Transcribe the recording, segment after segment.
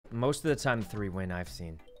Most of the time, 3 win I've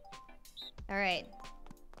seen. All right.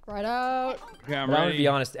 Right out. Okay, I'm But I'm ready. gonna be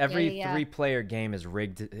honest. Every Yeah. 3-player game is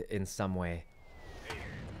rigged in some way.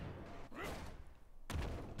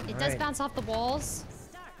 It does bounce off the walls.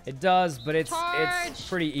 It does, but it's Charge.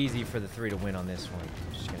 pretty easy for the 3 to win on this one.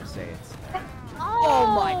 I'm just gonna say it's. Oh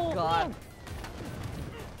my god.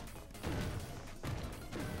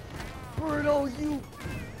 Bruno, you.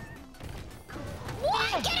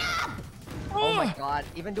 What? Get up! Oh my god.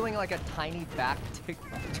 Even doing like a tiny back tick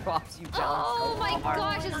drops you down. Oh so my hard.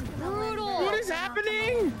 gosh, it's brutal. What is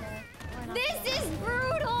happening? This is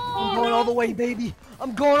brutal. I'm going all the way, baby.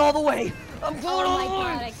 I'm going all the way. I'm going Oh all my the way.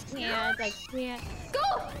 god, I can't. I can't. Go!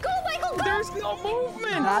 Go, Michael, go! There's no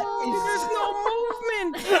movement. That There's no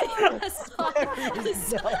movement.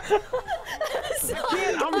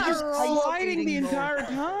 I'm just sliding the entire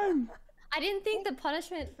time. I didn't think the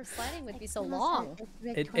punishment for sliding would be so long.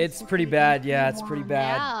 It's pretty bad. Yeah, it's pretty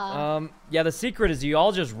bad. Yeah. Yeah, the secret is you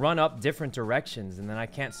all just run up different directions, and then I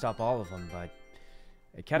can't stop all of them. But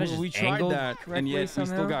it kind of just We tried angled that, and correctly yet we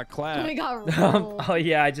somehow. still got clapped. We got rolled. Oh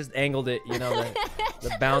yeah, I just angled it. You know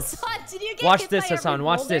the bounce. Hassan, did you get Watch hit this, by a Hassan.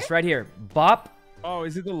 Watch boulder? this right here. Bop. Oh,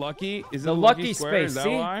 is it the lucky? Is it The the lucky square? space, Is that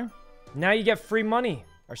see? why? Now you get free money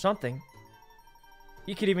or something.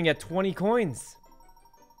 You could even get 20 coins.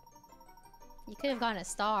 You could have gotten a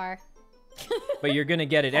star. But you're gonna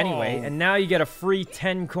get it anyway, Oh. and now you get a free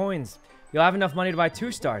 10 coins. You'll have enough money to buy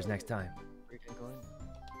 2 stars next time.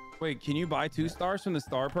 Wait, can you buy 2 stars from the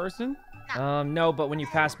star person? No, but when you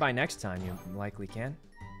pass by next time, you likely can.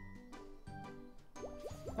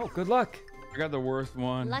 Oh, good luck. I got the worst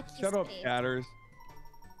one. Lucky Shut up, space. chatters.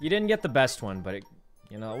 You didn't get the best one, but it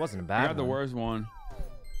wasn't a bad I got the one. worst one.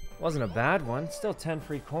 Wasn't a bad one. Still 10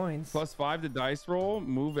 free coins. +5 to dice roll,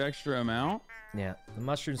 move extra amount. Yeah, the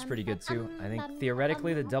mushroom's pretty good too. I think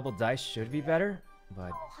theoretically the double dice should be better,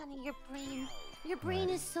 but Oh, honey, your brain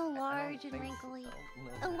is so large and wrinkly.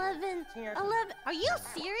 11. Are you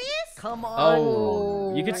serious? Come on.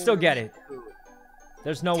 oh, you could still get it.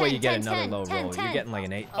 There's no way 10, you get 10, another 10, low 10, roll. 10. You're getting like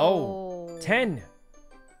an 8. Oh. 10.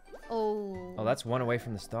 Oh. Oh, that's 1 away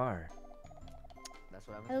from the star. That's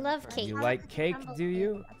what I love cake. You like cake, do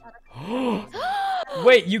you?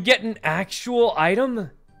 Wait, you get an actual item?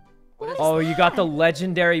 Oh, you got the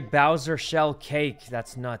legendary Bowser shell cake.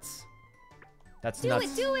 That's nuts. That's Do nuts.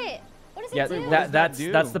 it, do it. What does Yeah, it do? that's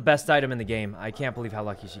do? the best item in the game. I can't believe how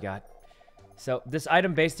lucky she got. So this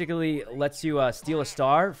item basically lets you steal a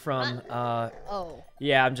star from. Oh.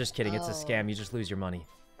 Yeah, I'm just kidding. It's a Oh. scam. You just lose your money.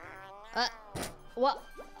 What?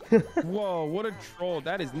 Whoa, what a troll.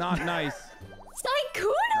 That is not nice.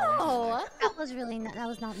 Sykkuno! That was really not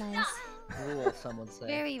nice. Cruel, some would say.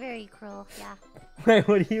 Very, very cruel. Yeah. Wait,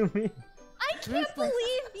 what do you mean? I can't believe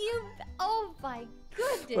you. Oh my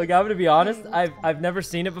goodness. Look, I'm gonna be honest. I've never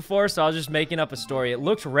seen it before, so I was just making up a story. It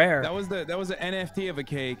looked rare. That was the NFT of a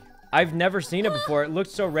cake. I've never seen it before. It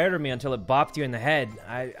looked so rare to me until it bopped you in the head.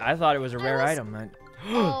 I thought it was a rare was- item.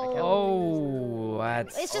 Oh. Oh,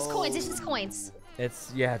 that's. It's just coins. It's just coins.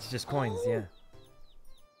 It's just coins. Yeah.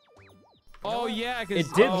 Oh yeah, It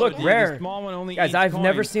did look rare. The small one only Guys, eats I've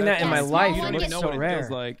never coins. seen that in my That's- life. You It don't looks even know so what rare. it does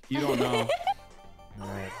like. You don't know. All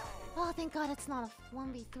right. Oh, thank God it's not a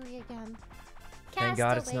 1v3 again. Thank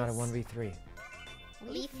God it's not a 1v3.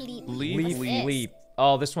 Leaf leap. Leaf Leap.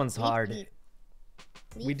 Oh, this one's Leap, hard. leap.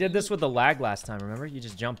 We did this with the lag last time. Remember? You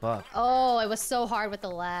just jump up, Oh, it was so hard with the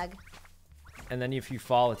lag. and then if you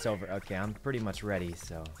fall, it's over. Okay, I'm pretty much ready.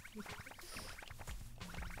 So.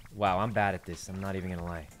 Wow, I'm bad at this. I'm not even gonna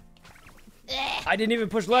lie. I didn't even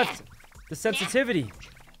push left. The sensitivity.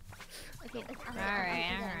 Okay,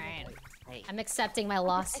 Alright. I'm accepting my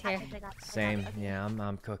loss here. Same. Yeah,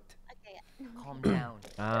 I'm cooked. Calm down.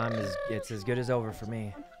 It's as good as over for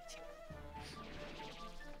me.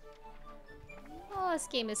 Oh, this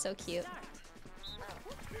game is so cute.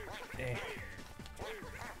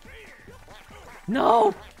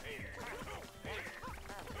 No.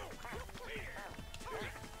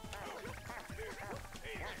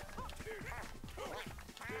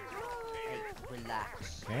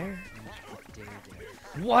 Relax. Okay.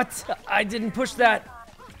 What? I didn't push that.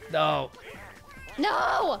 No.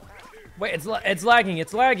 No! Wait, it's lagging.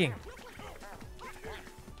 It's lagging.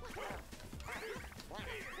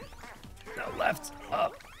 No, left.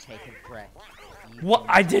 Up. Take a breath. What?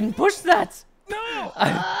 I didn't push that. No.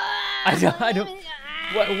 I don't.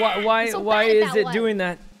 Why so why bad at is that it one. doing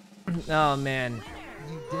that? Oh man.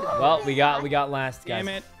 Well, we got last, guys. Damn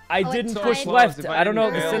it. I Oh, didn't it's push fine. left. If I I don't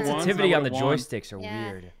know. didn't The fail once, I sensitivity on the would've won. joysticks are Yeah.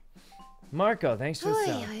 weird. Marco, thanks for the Oy,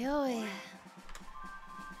 sub. oy, oy.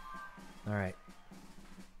 All right.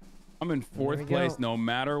 I'm in we 4th place go. no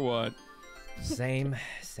matter what. Same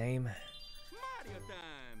same.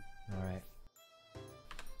 All right.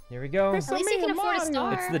 Here we go. At least you can afford a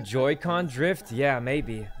star. It's the Joy-Con drift. Yeah,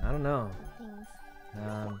 maybe. I don't know.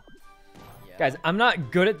 Guys, I'm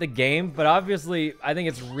not good at the game, but obviously I think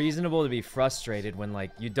it's reasonable to be frustrated when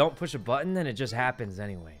like you don't push a button and it just happens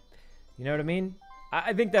anyway. You know what I mean?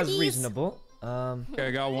 I think that's reasonable. Okay,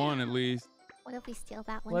 I got one at least. What if we steal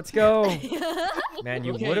that one? Let's go. Man,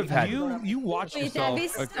 you would have had. You watch Wait, yourself.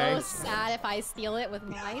 that'd be Okay. so sad if I steal it with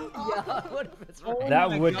mine. Yeah, what if it's right? That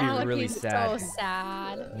would be That would really be sad. so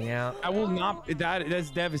sad. Yeah, I will not.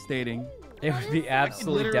 That's devastating. it would be I could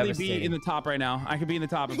absolutely literally devastating. be in the top right now. I could be in the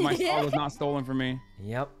top if my star was not stolen from me.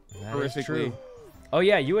 Yep, that is Horrifically. true. Oh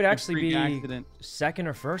yeah, you would A actually freak be accident. second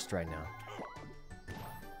or first right now.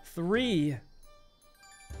 3.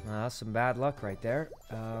 That's some bad luck right there.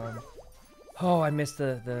 Oh, I missed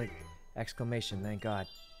the exclamation. Thank God.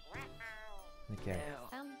 Okay,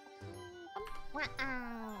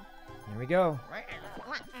 here we go.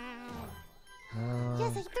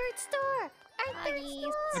 Yes, a 3rd star. Our 3rd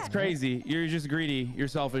star. That's crazy. You're just greedy. You're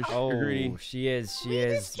selfish. Oh, You're greedy. she is. She We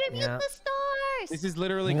is. distribute Yeah. the stars. This is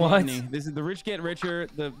literally What? gluttony. This is the rich get richer.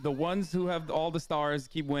 The ones who have all the stars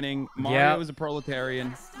keep winning. Mario is a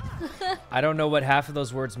proletarian. I don't know what half of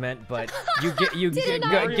those words meant, but you get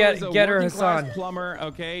Mario is a get her, working class Hasan. plumber.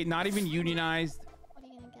 Okay, not even unionized. What are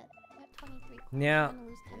you gonna get? You have 23. Yeah. You're gonna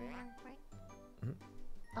lose 10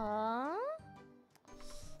 more,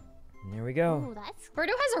 right? Here we go. Ooh, that's Birdo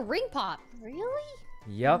has a ring pop. really.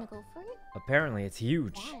 You Yep. wanna go for it? Apparently, it's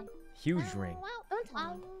huge. Why? Huge ring. Don't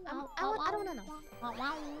tell me. I don't know.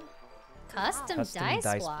 Custom, Custom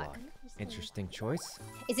dice block. Interesting choice.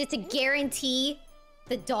 Is it to guarantee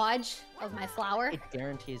the dodge of my flower? It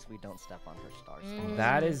guarantees we don't step on her stars.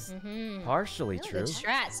 That is Mhm. partially Good true.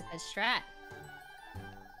 strat. It's a good strat.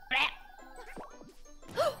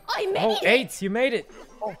 I made Oh, it! 8! You made it.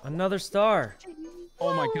 Another star.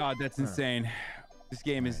 Oh my God, that's insane. This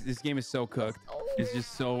game is so cooked. It's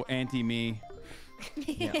just so anti-me.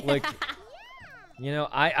 Yeah, like, you know,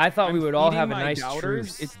 I thought we would all Eating have a my nice doubters,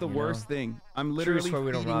 truce. It's the you worst know? thing. I'm Truce literally where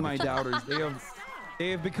we don't feeding rob my each doubters. They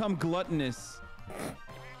have become gluttonous.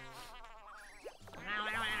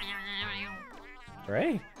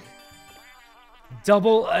 Right?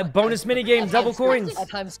 Double bonus minigame, double coins. At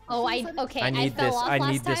times, Oh, okay. I need fell this. off I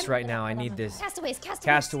last need this time. right now. I need this. Castaways.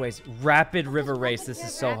 Castaways. Rapid river race. This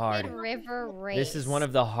is so hard. Rapid River Race. This is one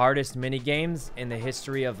of the hardest minigames in the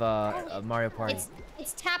history of Mario Party.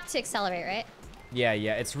 It's tap to accelerate, right? Yeah,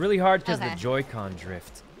 yeah. It's really hard because Okay. the Joy-Con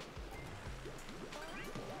drift.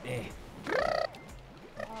 Eh. Oh,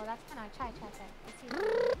 that's kind of try. Let's see.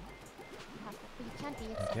 But you can't be.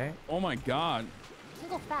 It's Okay. Oh my God. You can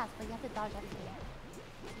go fast, but you have to dodge everything.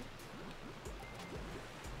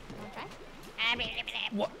 You wanna try?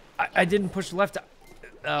 What? I didn't push left.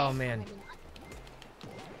 Oh man.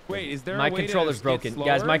 Wait, is there My a way controller's to broken. get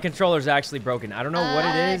Guys, slower? my controller's actually broken. I don't know what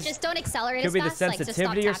it is. Just don't accelerate Could as be the fast, like, just stop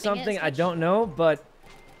sensitivity or tapping it something. as I much. don't know, but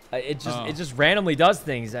it just randomly does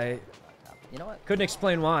things. I you know what? couldn't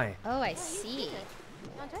explain why. Oh, I see. You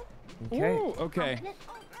wanna try? Okay. Ooh, okay.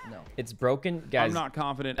 No. It's broken, guys. I'm not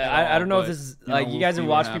confident. At I all, don't know if but, this is you know, like you we'll guys see have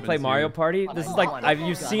what watched me play happens Mario here. Party. This is like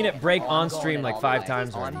you've seen it break on stream like 5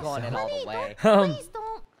 times I'm already. going in all the way. Please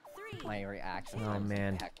don't. My reaction. Oh, time is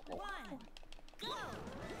man. impeccable.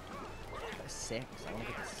 6. I want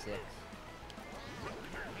to get to 6.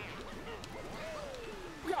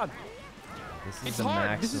 God. This is It's the hard.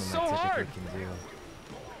 maximum This is so I typically hard. can do.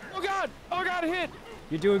 Oh God. Oh God, hit.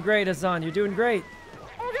 You're doing great, Hasan. You're doing great.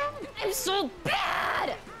 Oh God. I'm so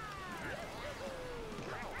bad!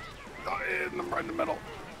 I'm right in the middle.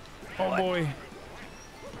 Oh boy.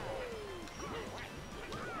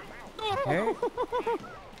 Okay.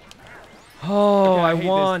 Oh, I hate this.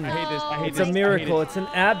 won. I hate this. I hate It's this. a I hate miracle. it. It's an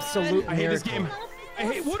absolute I hate this miracle. game. I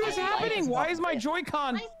hate. What is happening? Why is my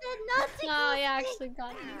Joy-Con? I said nothing. Oh, yeah, actually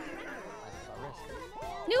got it.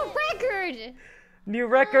 New record! New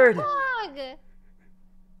record. Dog!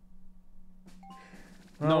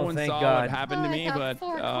 No Oh, one thank saw God. what happened to Oh, I me, got but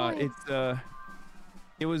 4 coins.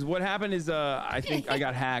 it was what happened is I think I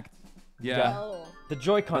got hacked. Yeah. Yeah. Oh. The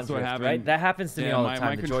Joy-Con That's what drift, happened. right? That happens to me Yeah, all the my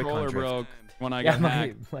time. The Joy-Con controller drift. broke when I Yeah, got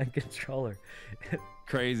hacked. my controller.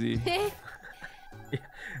 Crazy.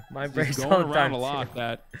 My Just breaks all going the around time a lot. too.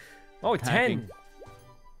 That. Oh, hacking.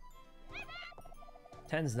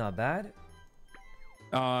 10. 10's not bad.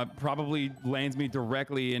 Probably lands me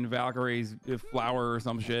directly in Valkyrie's flower or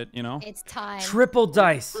some shit. You know. It's time. Triple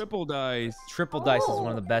dice. Triple dice. Triple dice is one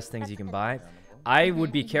of the best things you can buy. I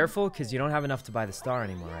would be careful because you don't have enough to buy the star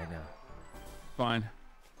anymore right now. Fine.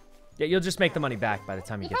 Yeah, you'll just make the money back by the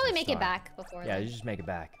time you You get probably to the make star. it back before Yeah, then. you just make it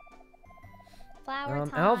back. Flower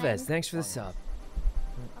time. Alves, thanks for the sub.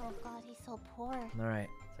 Oh god, he's so poor. All right.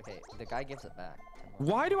 Okay, the guy gives it back.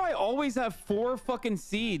 Why do I always have 4 fucking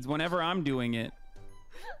seeds whenever I'm doing it?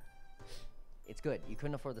 It's good. You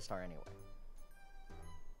couldn't afford the star anyway.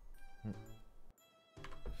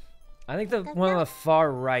 I think the one on the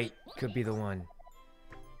far right could be the one.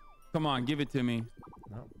 Come on, give it to me.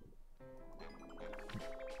 No.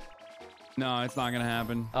 No, it's not gonna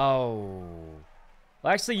happen. Oh.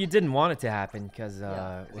 Well, actually, you didn't want it to happen because.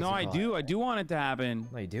 No, I do. I do want it to happen.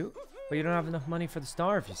 No, you do. But you don't have enough money for the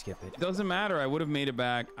star if you skip it. It doesn't matter. I would have made it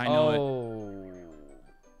back. I know it.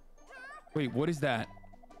 Wait, what is that?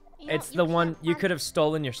 It's the one you could have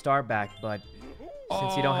stolen your star back, but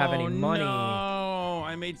since you don't have any money. No,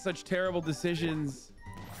 I made such terrible decisions.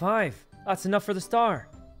 5. That's enough for the star.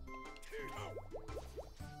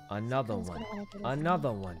 Another one.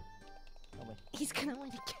 Another one. He's gonna win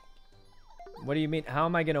again. What do you mean? How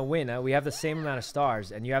am I gonna win? We have the same amount of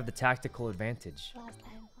stars, and you have the tactical advantage. Last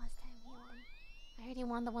time he won. I heard he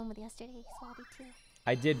won the one with yesterday. Swabby too.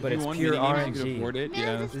 I did, but You it's won pure minigames, you could RNG. afford it,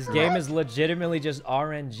 yeah. This game is legitimately just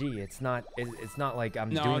RNG. It's not. It's not like I'm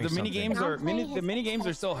doing No, the something. mini games are the mini games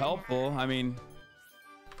are still helpful. I mean,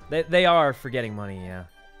 They are for getting money. Yeah.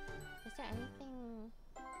 Is there anything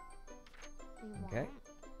we Okay.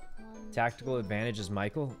 want? Tactical advantage is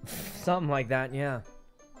Michael. Something like that. Yeah.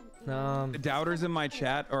 the doubters in my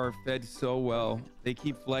chat are fed so well. They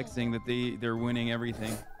keep flexing that they're winning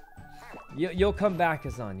everything. You'll come back,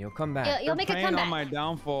 Hasan. You'll come back. You'll make a Preying comeback. on my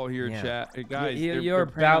downfall here, Yeah. chat. Hey, guys, You're they're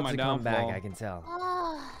preying on about my to come back. downfall. I can tell.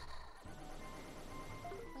 Oh,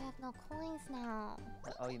 we have no coins now.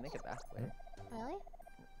 Oh, you make it back. Wait. Really?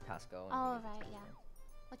 Pass go. and Oh, you- right, yeah.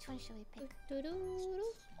 Which one should we pick? Small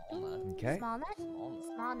nut. Okay. Small nut?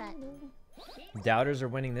 Small nut. Doubters are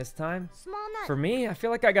winning this time. Small nut. For me, I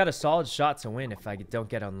feel like I got a solid shot to win if I don't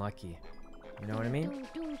get unlucky. You know what I mean?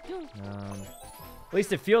 Doom, doom, doom. At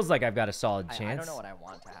least it feels like I've got a solid I chance. don't know what I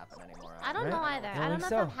want to happen anymore. I don't Right? know either. I I don't don't know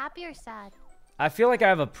think if I'm so. happy or sad. I feel like I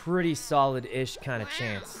have a pretty solid-ish kind of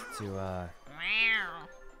chance to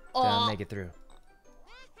make it through.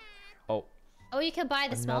 Oh, Oh, you can buy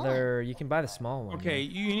the small one. another. You can buy the small one. Okay,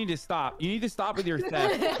 you need to stop. You need to stop with your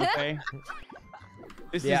theft, okay?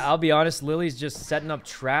 This Yeah, is, I'll be honest. Lily's just setting up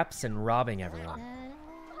traps and robbing everyone.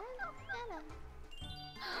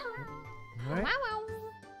 All right.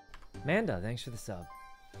 Manda, thanks for the sub.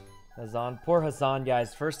 Hasan, poor Hasan,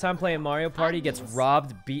 guys. First time playing Mario Party, gets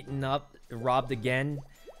robbed, beaten up, robbed again.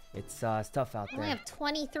 It's tough out I only there. have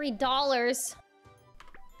 $23.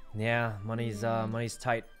 Yeah, money's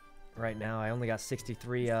tight right now. I only got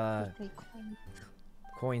 63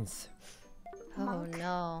 coins. Oh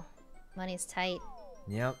no, money's tight.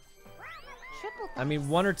 Yep. Triple I mean,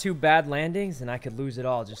 1 or 2 bad landings, and I could lose it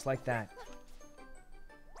all just like that.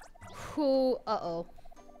 Who? Uh-oh.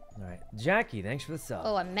 All right, Jackie, thanks for the sub.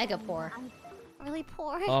 Oh, I'm mega poor. I'm really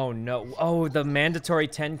poor. Oh no! Oh, the mandatory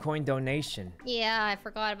 10 coin donation. Yeah, I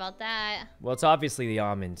forgot about that. Well, it's obviously the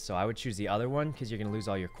almond, so I would choose the other one because you're gonna lose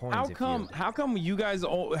all your coins. how come you guys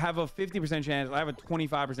all have a 50% chance? I have a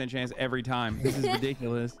 25% chance every time. This is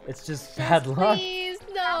ridiculous. It's just bad luck. Please,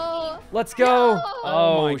 no. Let's go. No.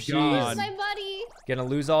 Oh my she's God. My buddy. gonna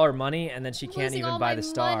lose all her money, and then she can't Losing even all buy my the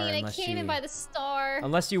star money, and I unless can't you even buy the star.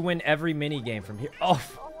 unless you win every mini game from here. Oh.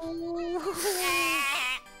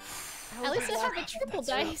 At least I have a triple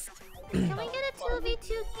dice. Can we get a 2v2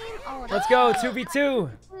 game? Oh, Let's go 2v2.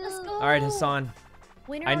 Let's go. All right, Hasan.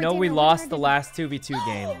 Winner I or know dinner, we winner lost or the dinner. last 2v2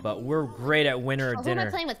 game, but we're great at winner or Oh, who am I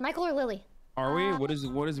dinner. playing with, Michael or Lily? Are we? What is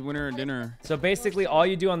winner or dinner? So basically, all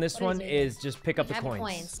you do on this What is one it? is just pick up the I have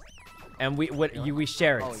coins, and we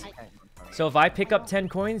share it. Oh, you can. So if I pick up 10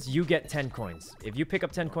 coins, you get 10 coins. If you pick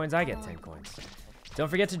up 10 coins, I get 10 coins. Don't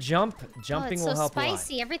forget to jump. Jumping it's will so help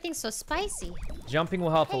spicy. Everything's so spicy. a lot. Jumping will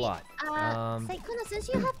help a lot. Sykkuno, since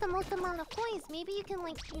you have the most amount of coins, maybe you can,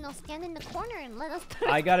 like, stand in the corner and let us put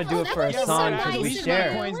I gotta do it that for would be so Hasan because we nice,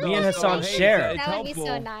 share. Coins Me and though, Hasan so, hey, share. it's That would be so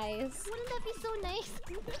helpful. nice. Wouldn't that be so nice?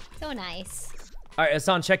 So nice. All right,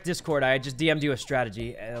 Hasan, check Discord. I just DM'd you a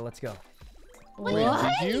strategy. Let's go.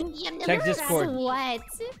 What? Did you? Check Discord. What?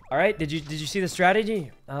 All right, did you see the strategy?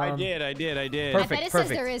 I did. Perfect. I bet it says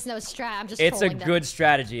there is no strat. I'm just It's a trolling them. good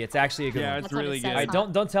strategy. It's actually a good Yeah, one. it's That's what it really says. good. All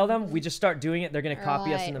right, don't tell them. We just start doing it. They're gonna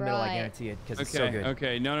copy us in the middle. I Right. guarantee it because it's Okay. so good.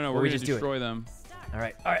 Okay. No. Well, We're we gonna just do it. destroy them. All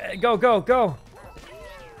right. Go. Follow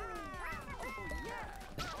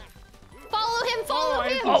him. Follow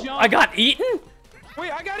him. Oh, I got eaten. Wait,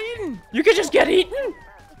 I got eaten. You could just get eaten.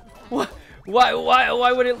 What?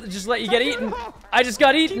 Why would it just let you get eaten? I just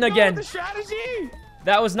got eaten again. The strategy.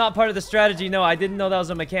 That was not part of the strategy. No, I didn't know that was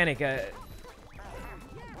a mechanic.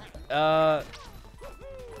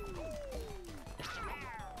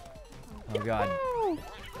 Oh god. All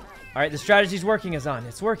right, the strategy's working, Hasan.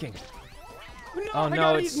 It's working. No, Oh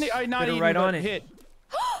no, it's not hit right on it. hit.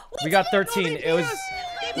 We got 13. It was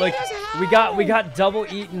like we got double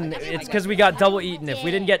eaten. It's because we got double eaten. If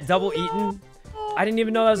we didn't get double eaten, I didn't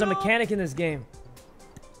even know that was a mechanic in this game.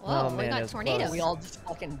 Whoa, Oh, we man, got that's tornadoes. close. We all just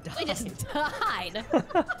fucking died. We just died.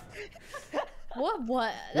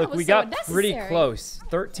 What? That Look, was we so got unnecessary. pretty close.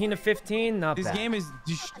 13 to 15, not This bad.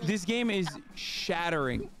 game is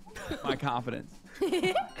shattering my confidence.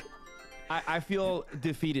 I feel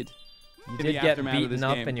defeated. You in the did get aftermath of beaten this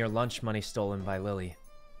up game. and your lunch money stolen by Lily.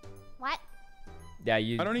 What? Yeah,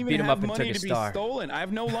 you I don't even beat him have up and took money a to be star. stolen. I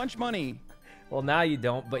have no lunch money. Well, now you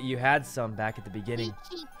don't, but you had some back at the beginning.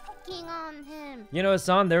 We keep picking on him. You know,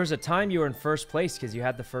 Hasan, there was a time you were in first place because you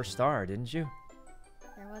had the first star, didn't you?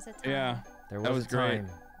 There was a time. Yeah. There That was was a great. time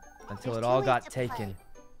until There's it two all ways got to play. taken.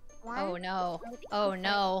 One, Oh no. not become Oh first.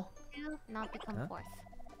 no. Two, not become Huh? fourth.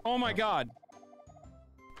 Oh my god.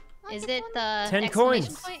 Not Is become it the 10 exclamation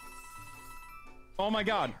coins. point? Oh my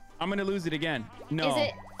god. I'm gonna lose it again. No. Is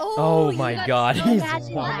it? Oh you my got god, so he's bad.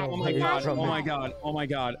 bad. Oh my away god. from Oh it. my god. Oh my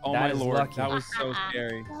god. Oh That my is lord. lucky. That was so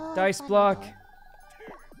scary. So Dice funny. block.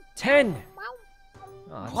 10. Wow.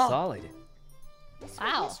 Oh, that's Wow. solid. This Wow.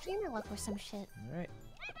 would be a streamer luck or some shit. All right.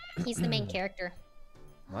 He's the main character.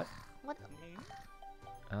 What? What?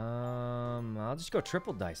 I'll just go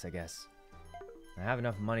triple dice, I guess. I have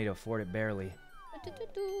enough money to afford it barely.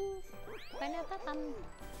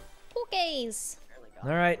 Pookies. All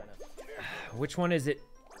right. Which one is it?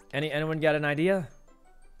 Anyone got an idea?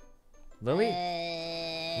 Lily?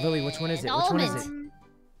 Lily, which one is it? Which one is it?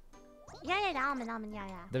 Yeah, almond, yeah.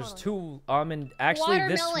 There's totally. 2 almond. Actually,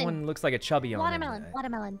 this Watermelon. one looks like a chubby almond.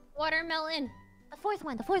 Watermelon. Watermelon. The fourth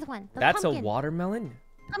one. The That's pumpkin. a watermelon?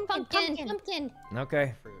 Pumpkin.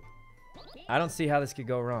 Okay. I don't see how this could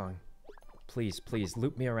go wrong. Please,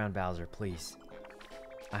 loop me around Bowser, please.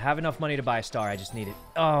 I have enough money to buy a star. I just need it.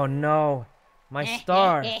 Oh, no. My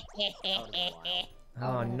star.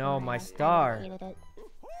 Oh, no, my star. Hated it.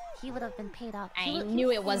 He would have been paid up. I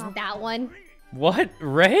knew it was that one. What?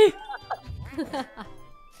 Ray?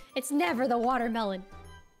 It's never the watermelon.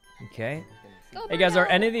 Okay. Go Hey, guys, are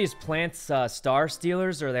Bruno. any of these plants star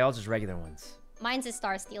stealers, or are they all just regular ones? Mine's a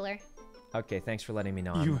star stealer. Okay, thanks for letting me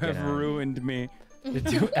know. You I'm have gonna ruined me.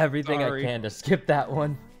 do everything Sorry. I can to skip that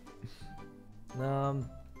one.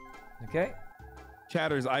 Okay.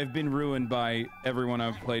 Chatters, I've been ruined by everyone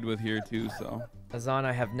I've played with here too, so. Hasan,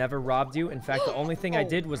 I have never robbed you. In fact, the only thing I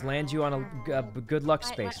did was land you on a good luck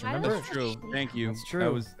space, why remember? does That's true. Thank you. That's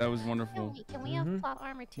true. That was wonderful. Can we have plot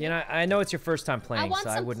armor too? You know, I know it's your first time I playing, want so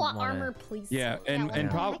I some wouldn't plot want armor, to... please. Yeah, and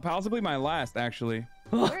Yeah. possibly my last actually.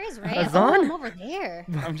 Where is Ray? Hasan? Oh, I'm over there.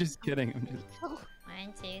 I'm just kidding. I'm just... 1,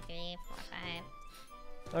 2, 3, 4,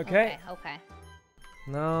 5. Okay. Okay.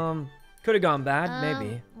 Could have gone bad,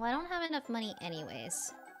 maybe. Well, I don't have enough money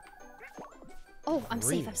anyways. Oh, I'm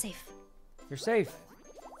safe. I'm safe. You're safe.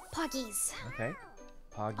 Poggies. Okay.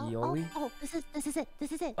 Poggioli. This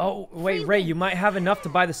is it. Oh, wait, Ray, you might have enough to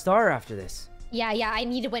buy the star after this. Yeah, I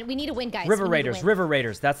need to win. We need to win, guys. River We need to Raiders, win. River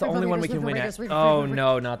Raiders. That's the River only one we Raiders, can win River at. Raiders, Oh, River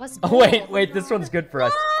no, not... Let's Oh, wait, go. wait, this one's good for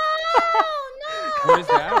us. What is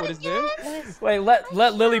that? What is this? Wait, let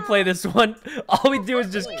Lily play this one. All we do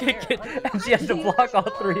is just kick it, and she has to block all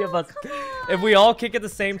 3 of us. If we all kick at the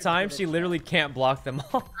same time, she literally can't block them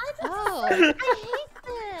all. Oh. I hate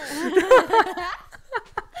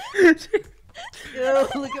this. Yo,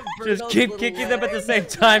 look at Just Bruno's keep little kicking them at the leg. same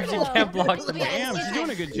time. She can't block them all. Damn, she's doing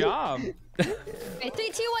a good job. Okay, 3, 2,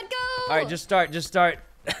 1, go! All right, just start.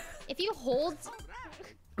 If you hold...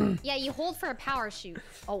 yeah, you hold for a power shoot.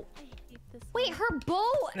 Oh. Wait, her bow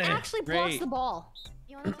actually blocks Great. the ball.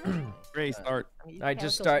 You want to Ray, start. All right, just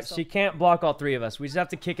let's go, start. let's go. She can't block all 3 of us. We just have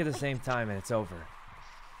to kick at the same time, and it's over.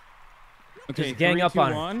 Okay, Just gang 3, up 2,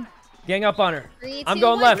 on her. 1. Gang up on her. 3, I'm 2,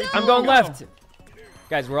 going 1, left. go! I'm going Go. left.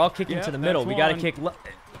 Guys, we're all kicking Yeah, to the middle. that's We gotta one. kick.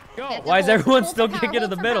 Go. Why is Hold- everyone hold still for power, kicking to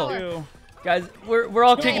hold the for middle? power. 2. Guys, we're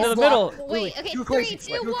all kicking to the middle. Wait, okay, Too 3, crazy.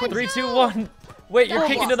 2, Too 1, 3, go! 2, 1. Wait, you're Go.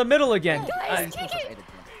 kicking to the middle again. Guys, kick it!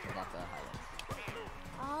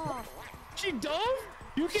 Oh. She dove?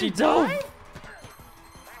 You can She dove. dive?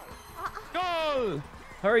 Go!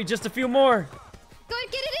 Hurry, just a few more. Go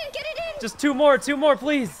ahead, get it in! Just 2 more,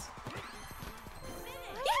 please.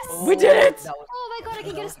 Yes! We did it. That was Oh my god, I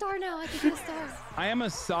can get a star now. I can get a star. I am a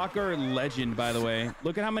soccer legend, by the way.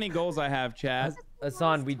 Look at how many goals I have, Chad.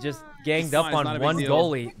 Hasan, we just ganged Fine, up it's not a on big one deal.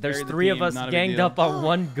 goalie. There's Carry the 3 of team, us not a big ganged deal. up on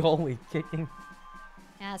one goalie kicking.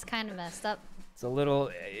 Yeah, it's kind of messed up. It's a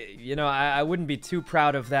little, you know, I wouldn't be too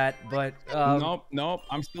proud of that, but Nope.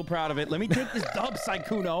 I'm still proud of it. Let me take this dub,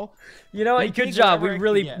 Sykkuno. you know what? Make Good it job. whatever I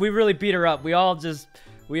can We get. really beat her up. We all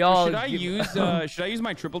We all. Should I use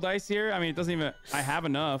my triple dice here? I mean, it doesn't even. I have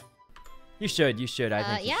enough. You should. You should. I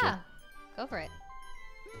think you should. Yeah. Go for it.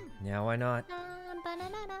 Yeah, why not?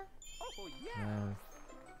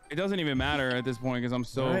 It doesn't even matter at this point because I'm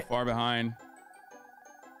so far behind.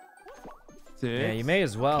 6. Yeah, you may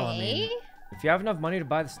as well. I mean, if you have enough money to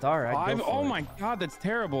buy the star, I'd go for Oh it. my god, that's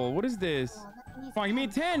terrible. What is this? Come on, give me a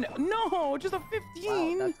 10. No, just a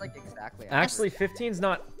 15. Wow, that's like exactly. Actually, 15's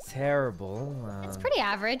not terrible. It's pretty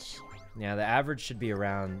average. Yeah, the average should be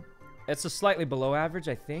around. It's a slightly below average,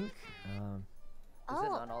 I think. Is it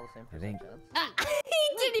not all the same I think.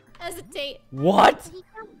 He didn't even hesitate. What?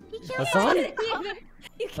 He Hassan?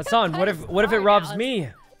 Hassan, what if it robs me?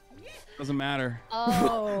 Doesn't matter.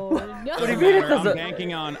 Oh no. What do you mean it doesn't?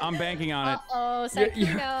 I'm banking on it. Uh-oh,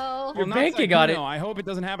 Sykkuno. You're not banking on it. Sykkuno. I hope it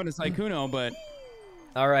doesn't happen to Sykkuno, but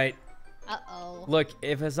All right. Uh-oh. Look,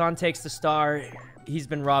 if Hassan takes the star, he's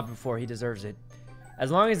been robbed before. He deserves it.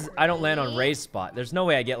 As long as I don't land on Ray's spot. There's no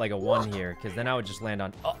way I get like a 1 here, because then I would just land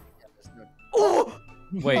on... Oh!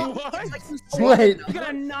 Wait. Wait. You got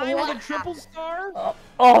a 9 on a triple star?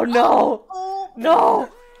 Oh, no! No!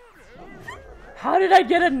 How did I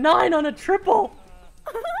get a 9 on a triple?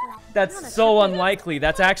 That's so unlikely.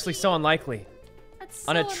 That's actually so unlikely. That's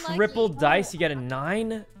On a so triple unlucky. dice, you get a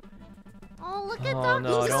 9? Oh, look at Oh, that.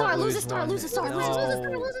 no, Lose a don't star, lose lose a star, one. lose a star, No. lose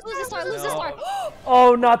a star, lose a star.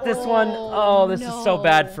 Oh, not this one. Oh, this is so no.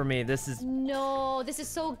 bad for me. This is... No, this is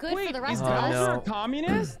so good Wait, for the rest is of that- us. Bowser no. a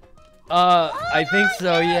communist? I think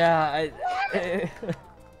so, yeah.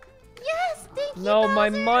 Yes, thank you, No, my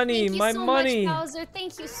Bowser. money, Thank you my so money. much, Bowser.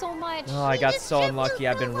 Thank you so much. Oh, I got just so tripled unlucky.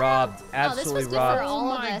 I've been the robbed. this was Absolutely good for robbed. all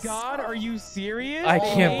Oh of my us. god, are you serious? I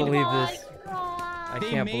can't They believe Oh this. my God. I They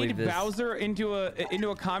can't made believe this. Bowser into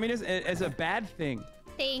a communist as a bad thing.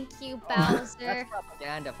 Thank you, Bowser. That's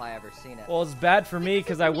propaganda if I ever seen it. Well, it's bad for me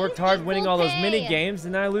because I worked hard winning all those mini games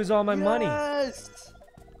and then I lose all my money. Yes!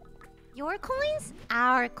 Your coins?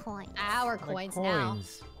 Our coins. Our coins now.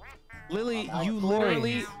 Coins. Lily, you coins.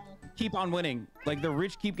 literally keep on winning. Like the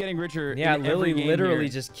rich keep getting richer. Yeah, in every Lily game literally here.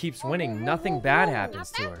 just keeps winning. Nothing bad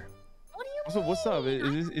happens to her. What do you Also, what's up?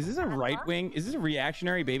 Is this a right wing? Is this a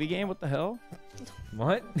reactionary baby game? What the hell?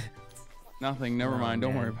 What? Nothing. Never Oh, mind.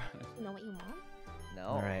 Don't man. worry about it. You know what you want? No.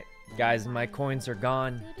 All right. Guys, my coins are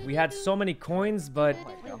gone. We had so many coins, but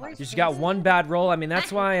Where's you just got one bad roll. I mean,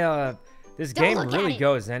 that's why this Don't game look at really it.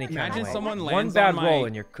 goes any kind Imagine of way. someone One lands bad on roll my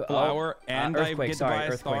and you're flower, and I earthquake. get to Sorry, buy a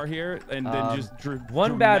earthquake. star here, and then just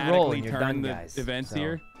one bad roll and dramatically you're turn done, the guys. events So,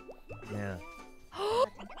 here. Yeah.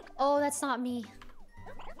 Oh, that's not me.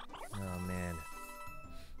 Oh man.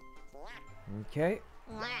 Okay.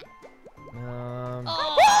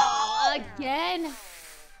 Oh, again.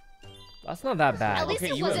 That's not that bad. At least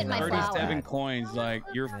Okay, it you have wasn't my 37 flower. coins. Like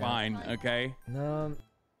you're Yeah. fine. Okay.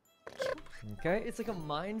 Okay. It's like a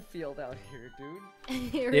minefield out here,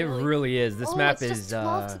 dude. It really is. This oh, map it's is just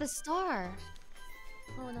 12 to the star.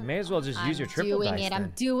 Oh, no. may as well just use your triple doing dice it. then.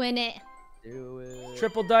 I'm doing it. Do it.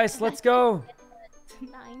 Triple dice, let's go.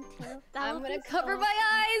 9, 2. I'm gonna cover my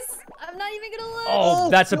eyes. I'm not even gonna look. Oh,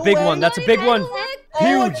 that's a big one. That's a big one.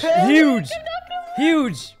 Huge, huge,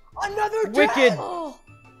 huge. Another Wicked. Oh,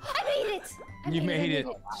 I made it. You made it.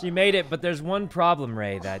 She made it, but there's one problem,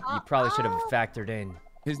 Ray, that you probably should have factored in.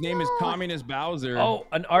 His name is Communist Bowser. Oh,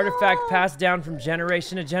 an artifact passed down from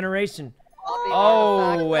generation to generation.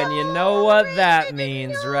 Oh, and you know what that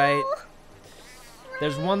means, right?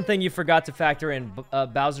 There's one thing you forgot to factor in.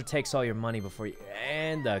 Bowser takes all your money before you...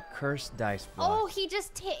 And the cursed dice block. Oh, he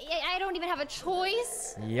just... I don't even have a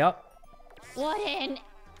choice. Yep. What an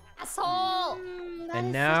asshole.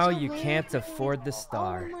 And now you can't afford the Oh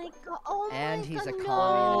star. my god. Oh my And he's a god,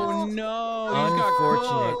 Oh no. no!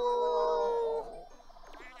 Unfortunate. Oh.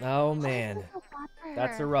 Oh, man. I feel bad for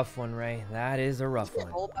That's a her. rough one, Ray. That is a rough one.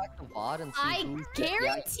 Roll back the VOD and see I who's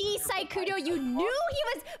guarantee, Sykkuno, you knew he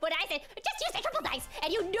was... When I said, just use the triple dice,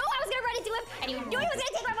 and you knew I was gonna run into him, and you knew he was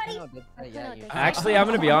gonna take my money. Yeah, you Actually, I'm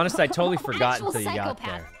going to be honest. I totally forgot Actual until you got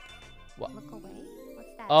psychopath. there. Look away.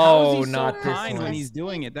 What's that? How is Oh, he so not this kind when one. he's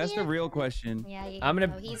doing it? That's the real question. Yeah, you I'm know,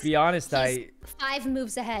 going to he's- be honest. he's 5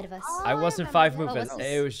 moves ahead of us. Oh, I wasn't remember 5 that. moves. what's this?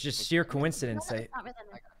 It was just sheer coincidence. No, it's not really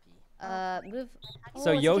like- Move. So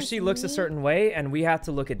Oh, it's Yoshi against looks a me? certain way, and we have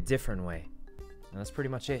to look a different way. And that's pretty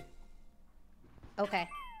much it. Okay.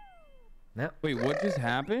 Yeah. Wait, what just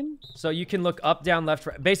happened? So you can look up, down, left,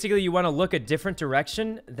 right. Basically, you want to look a different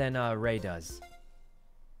direction than Ray does.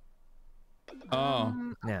 Oh.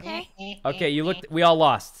 Yeah. Okay. Okay, you looked. We all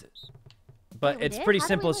lost. But we it's did? pretty How do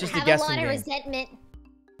simple. we It's just a Have a guessing lot of game. resentment.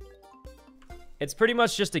 It's pretty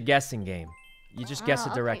much just a guessing game. You just guess a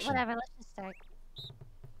Oh, okay, direction. whatever, let's just start.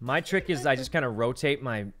 My trick is I just kind of rotate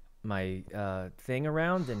my thing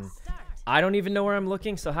around, and I don't even know where I'm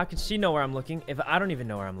looking. So how can she know where I'm looking if I don't even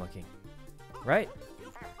know where I'm looking? Right?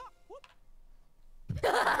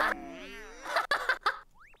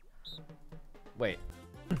 Wait.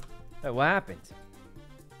 Wait, what happened?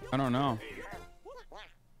 I don't know.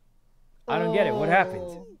 I don't get it. What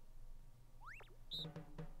happened?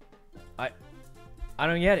 I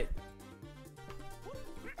don't get it.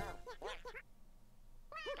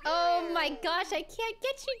 Oh my gosh, I can't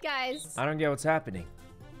get you guys. I don't get what's happening.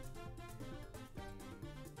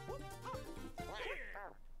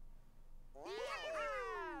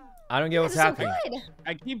 I don't get what's happening. So good.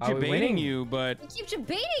 I keep Are we debating winning? you, but You keep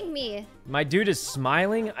debating me. My dude is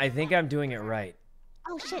smiling. I think I'm doing it right.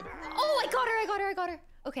 Oh shit. Oh, I got her.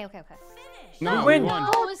 Okay. no, win. we won.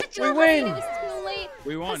 Oh, it was We too win. late. It was too late.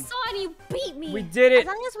 We won. Hassan, you beat me. We did As it.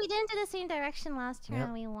 long as we didn't do the same direction last turn, Yep.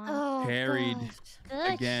 we won. Oh, Carried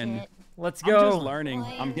Good again. shit. Let's I'm go. just learning.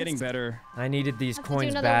 I'm getting better. I needed these Have to do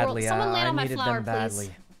coins another roll. badly. Someone land I on my needed flower, them badly.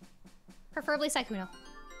 please. Preferably Sykkuno.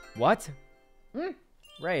 What?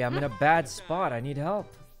 Ray, I'm in a bad spot. I need help.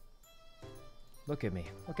 Look at me.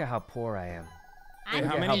 Look at how poor I am. Wait, Look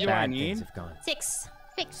how at many how do I bad need? things have gone. 6.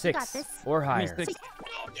 Fix, you got 6 this. or Give me higher. 6.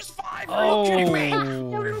 No, just 5. Oh,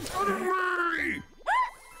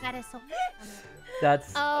 That is so funny.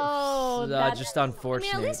 that's just I unfortunate.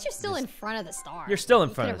 mean, at least you're still in front of the star. You're still in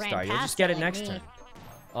You front of could've the star. ran You'll past just get it like next me. turn.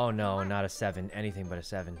 Oh no, not a 7. Anything but a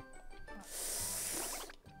 7.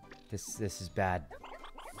 This is bad.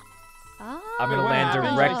 Oh. I'm gonna What land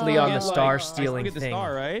happened? directly on the Like, star I stealing still get the thing.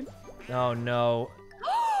 star, right? Oh no.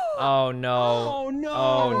 Oh no. Oh no.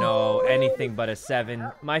 Oh no. Anything but a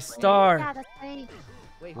 7. My Yeah, star. that's right.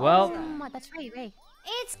 Wait, Well, That's right, Ray.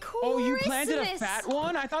 It's Christmas. Oh, you planted a fat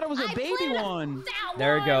one? I thought it was a baby one.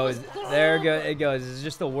 there it goes. There it goes. It's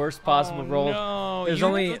just the worst possible roll. No. There's You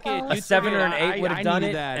only took it. a You 7 took or it. an 8 would have I done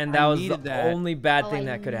needed it, that. and I that was needed the that. only bad Oh, thing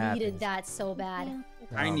that could have I happened. needed that so bad.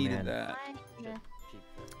 I Oh, needed man. that.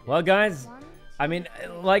 Well, guys, I mean,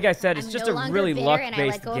 like I said, it's I'm just no a longer really bitter, and I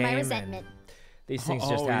luck-based let go of my game, and resentment. these things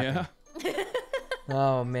just happen. Yeah.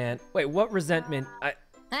 Oh man, wait, what resentment?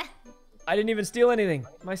 Huh? I didn't even steal anything.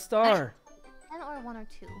 My star. 10 or 1 or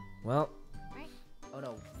 2. Well, Oh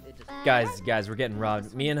no, it just. guys, we're getting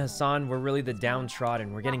robbed. Me and Hassan, we're really the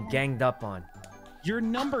downtrodden. We're getting ganged up on. You're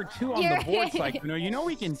number 2 on the board, Sykkuno. You know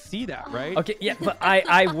we can see that, right? Okay, yeah, but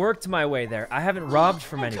I worked my way there. I haven't robbed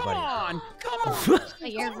from anybody. Come on.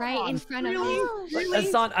 But you're right in front of me.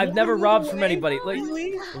 Hassan, I've never robbed from anybody. Like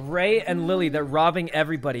Ray and Lily, they're robbing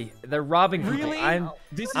everybody. They're robbing people. Really? I'm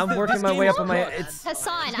This working my way up on my. It's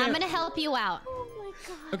Hassan, I'm gonna help you out.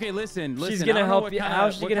 Okay, listen. She's I gonna don't know help what you. kinda-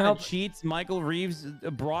 How's she what gonna kinda help? cheats Michael Reeves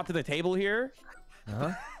brought to the table here?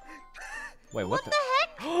 huh? Wait, what the?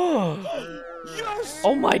 Yes!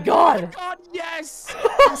 Oh my God! God, yes!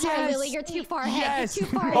 I'm sorry, Lily, you're too far ahead. Yes. You're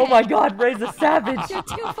too far ahead. Oh my God, Ray's a savage. You're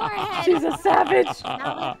too far ahead. She's a savage.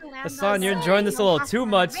 Hassan, Hassan, you're enjoying this a little too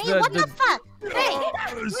much. Ray, what the fuck?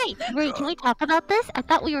 Ray, can we talk about this? I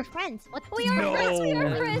thought we were friends. What? We are friends. We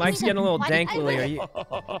are friends. Mike's getting a little Why dank, did I Lily. Are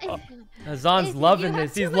let- you? Hassan's If loving you have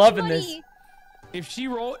this. too He's much loving this. money- If she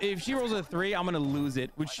rolls a 3, I'm gonna lose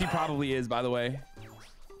it, which she probably is, by the way.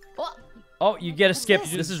 Well, Oh, you get a skip.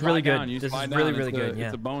 You This just is really slide down, good. you This is slide really, down. really It's a- good. Yeah.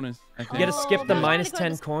 It's a bonus. I You think. get to skip the but I wanted minus to go to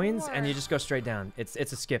 10 coins, score. and you just go straight down. It's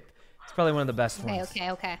a skip. It's probably one of the best ones.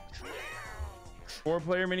 okay.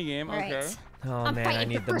 4-player minigame. All right. Okay. Oh I'm man, I fighting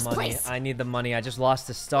need for the first money. place. I need the money. I just lost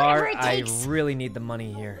a star. Whatever it I takes. really need the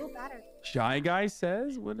money here. Shy Guy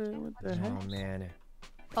says? What the heck? Oh man.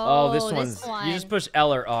 Oh, Oh, this one's. one. You just push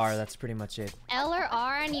L or R. That's pretty much it. L or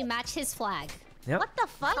R, and you match his flag. Yep. What the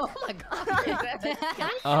fuck? Oh my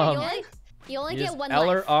god. Um, you only You get just one L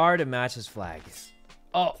life. or R to match his flag.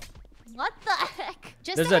 Oh, What the heck?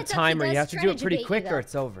 Just there's a a heads up, he timer. You does have to try do it pretty debate you, quick, though. or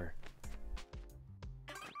it's over.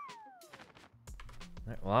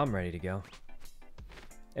 Alright, well, I'm ready to go.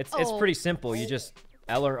 It's Oh. pretty simple. You just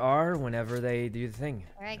L or R whenever they do the thing.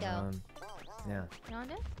 There I go. Yeah. You want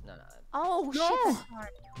to? No. Oh, shit, that's hard.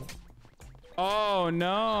 Oh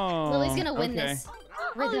no. Lily's gonna win Okay. this.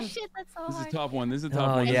 Oh, Rhythm. shit, that's so This is a hard. tough one. This is a tough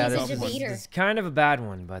Oh one. yeah, he's a this debater. is kind of a bad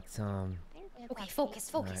one, but Okay, focus.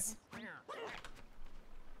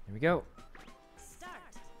 here we go.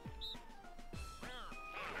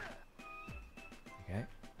 Okay.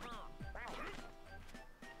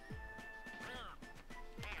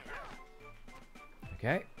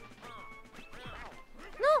 Okay.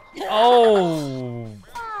 No! Oh!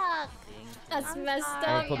 Fuck! That's messed I'm up.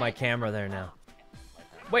 gonna put my camera there now.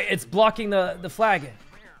 Wait, it's blocking the flag.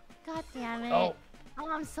 God damn it. Oh. Oh,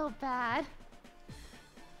 I'm so bad.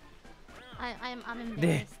 I'm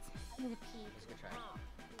embarrassed. I need to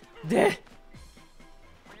pee. Deh.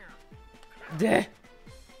 Deh.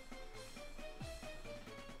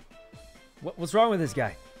 What's wrong with this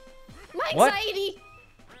guy? My What? anxiety.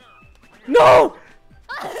 No!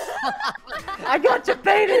 I got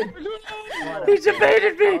jebaited! He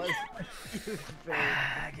jebaited me!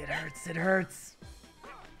 It hurts, it hurts.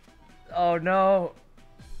 Oh no.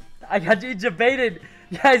 I got jebaited.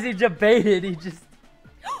 Guys, he jebaited. He just...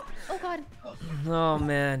 Oh god. Oh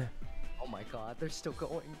man. Oh my god, they're still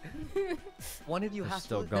going. One of you They're has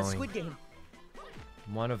still to lose. That's going. Squid Game.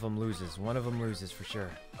 One of them loses. One of them loses for sure.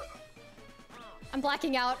 I'm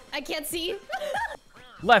blacking out. I can't see.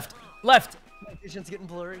 Left. Left. My vision's getting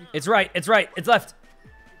blurry. It's right. It's right. It's left.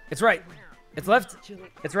 It's right. It's left.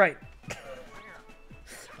 It's right.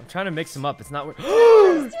 I'm trying to mix them up. It's not.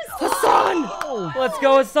 Hasan! Let's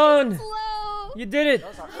go, Hasan! Slow. You did it.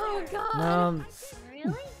 Oh god.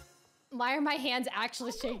 Really? Why are my hands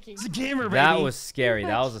actually shaking? It's a gamer, baby. That was scary.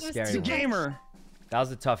 That was a scary It's a one. gamer. That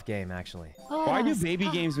was a tough game, actually. Why do baby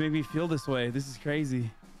games make me feel this way? This is crazy.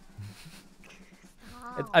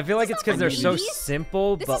 I feel like it's because they're so babies?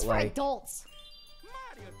 simple, This but is for like. adults.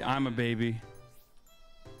 I'm a baby.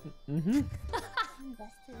 Mm-hmm.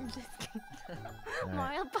 Invested in this game. Alright.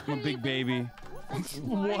 Mario I'm a Party. big baby.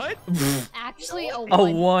 What? Actually, a A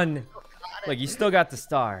one. one. Look, you still got the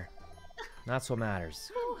star. That's what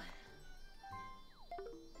matters.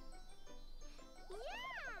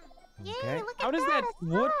 Yay, Okay. look at How does that?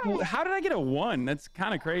 What? How did I get a 1? That's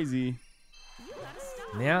kind of crazy.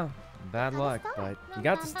 Yeah, bad luck, but you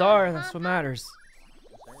got the star. That's what matters.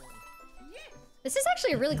 This is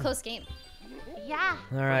actually a really close game. Yeah.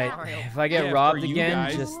 All right. If I get Yeah, robbed for you again,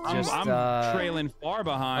 guys, just I'm trailing far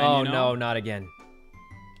behind. Oh you know? no, not again.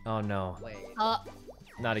 Oh no, Wait.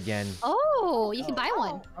 not again. Oh, you can buy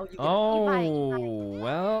one. Oh, you can, Oh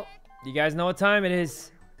well, you guys know what time it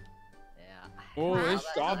is. yeah. Oh, it's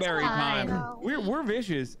strawberry fine. time. We're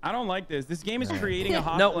vicious. I don't like this. This game is creating a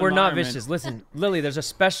hostile No, we're not environment. vicious. Listen, Lily, there's a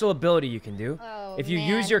special ability you can do. Oh, If you man.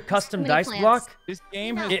 use your There's custom too many dice plants. block, This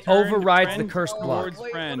game has it turned overrides the friends curse block. towards Wait, what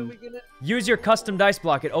are friend. we gonna? Use your custom dice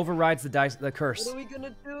block. It overrides the curse. What are we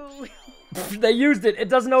gonna do? They used it. It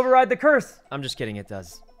doesn't override the curse. I'm just kidding. It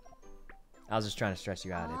does. I was just trying to stress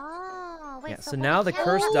you out. It. Oh, wait, Yeah. so So what now the account-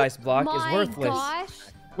 curse dice block is My worthless. gosh.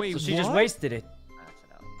 Wait, So she just what? wasted it.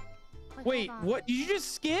 Wait, hold on. what? Did you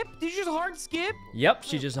just skip? Did you just hard skip? Yep,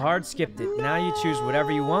 she just hard skipped it. Now you choose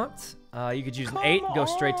whatever you want. You could use an 8, go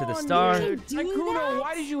straight to the star. Dude, Sykkuno,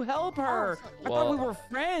 why did you help her? I thought we Well- were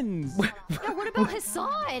friends. Yeah, what about Hasan?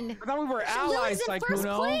 I thought we were Lily's allies, in first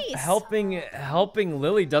Sykkuno. place. Helping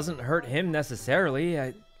Lily doesn't hurt him necessarily.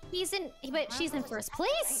 But she's in first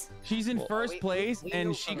place. She's in first place, we and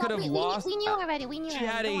knew she from- could No, have we lost. knew already. We knew She already.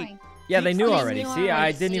 had Don't a- worry. Yeah, they knew They already. knew See, I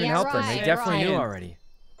already. didn't even Yeah, help them. They right, definitely knew right. already.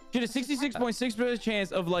 She had a 66.6%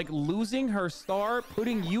 chance of like losing her star,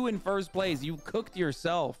 putting you in first place. You cooked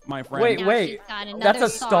yourself, my friend. Wait, Now wait. she's got another That's a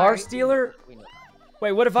star stealer?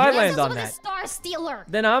 Wait, what if I Yes, land this on was a that? star stealer.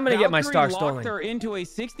 Then I'm gonna get my Valkyrie star locked stolen. her into a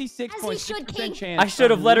As he should, 66.6% King. chance. I should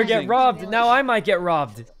have of let her get losing. robbed. Now I might get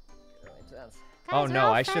robbed. Oh Guys, we're no,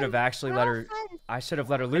 all I should have friends. actually We're let all her. friends. I should have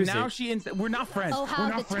let her And lose now it. we're not friends. Oh, We're how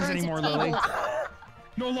not the friends turns anymore, have Lily. tabled.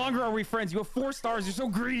 No longer are we friends. You have 4 stars. You're so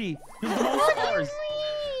greedy. You have the most stars.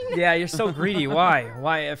 Yeah, you're so greedy. Why?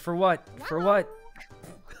 Why? For what? For what?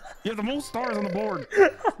 You have the most stars on the board.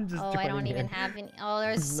 I'm just Oh, I don't joining even in. have any. Oh,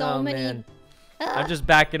 there's so No, many. man. I'm just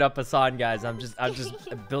backing up Hasan, guys. I'm just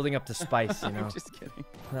building up the spice, you know. I'm just kidding.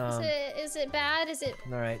 Is it bad? Is it?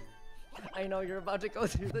 All right. I know you're about to go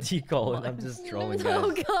through the T-colon. I'm just trolling,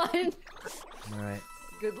 Oh guys. god. All right.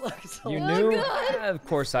 Good luck. So You Oh, knew? God. Yeah, of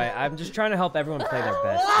course I'm just trying to help everyone play their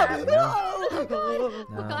best. guys, you know? Oh god.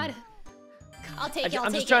 Oh god. I'll take it. I'll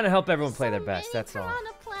I'm take just trying it. to help everyone play their So best. many That's all.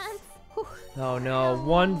 piranha plants. Oh no,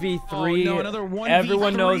 1v3. Oh, no, another 1v3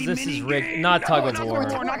 Everyone knows this is rigged. minigame. Not tug No, of not war.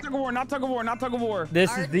 tug of war, not tug of war, not tug of war, not tug of war.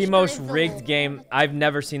 This is the Arch most drizzle. rigged game. I've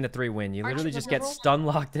never seen the 3 win. You Arch literally just get drizzle. stun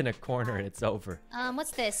locked in a corner and it's over.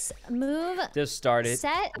 What's this? Move. Just started.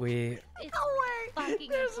 Set. We. It's fucking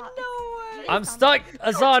There's impossible. no way. I'm stuck.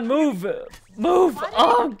 Hasan, move, move.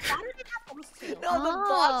 Oh. Why did it have those two? No, the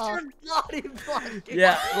bots are body blocking.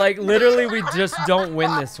 Yeah, like literally, we just don't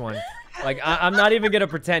win this one. Like I'm not even gonna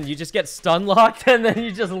pretend. You just get stun locked and then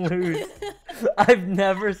you just lose. I've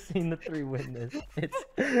never seen the 3 win this.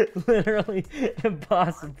 It's literally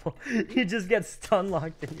impossible. You just get stun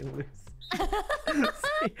locked and you lose.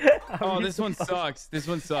 See, how Oh, you this one sucks. This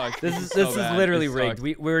one sucks. This is so bad. literally This rigged.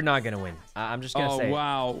 sucks. We're not gonna win. I'm just gonna Oh say. it.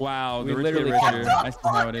 wow, wow. We The literally richer, can't. richer. I see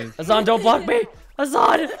how it is. Hasan, don't block me.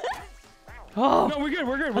 Hasan. Oh, No, we're good.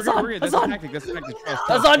 We're good. We're Hasan, good. We're good. That's a Hasan. tactic. That's a tactic. Trust,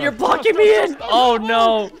 Hasan, trust, you're trust. blocking me in. Oh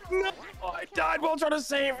no. No, I died while trying to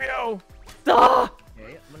save you. Ah.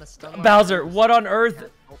 Okay, I'm gonna stun Bowser, what on earth?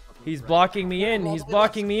 He's blocking me in. He's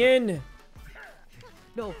blocking me in.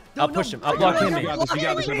 No, I'll push him. I'll block him in. You got this. You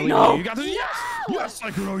got this. I believe No. in you. You got this. Yes. Yes,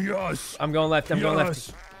 Sykkuno, yes. I'm going left. I'm going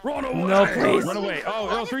left. Run away. No, please. Run away. Oh,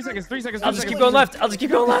 no, 3 seconds. 3 seconds. I'll just keep going left. I'll just keep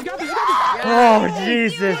going left. Oh,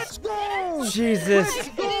 Jesus. Jesus.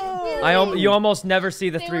 You almost never see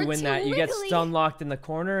the 3 win that. You get stun locked in the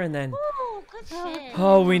corner and then... Oh, good shit.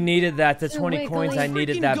 Oh, we needed that. The 20 coins, I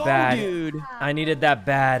needed that bad. Dude. I needed that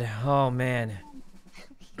bad. Oh, man.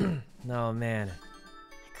 No, man.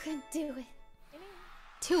 I couldn't do it.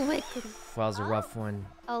 Too wicked. That was a rough one.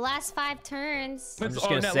 Oh, last 5 turns. I'm just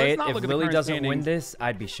gonna say it. If Lily doesn't win this,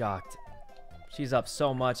 I'd be shocked. She's up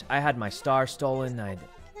so much. I had my star stolen.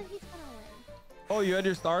 Oh, you had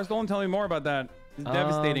your star stolen? Tell me more about that. It's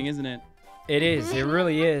devastating, isn't it? It is. It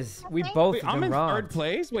really is. We both Wait, have I'm been in robbed. 3rd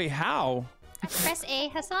place? Wait, how? Press A,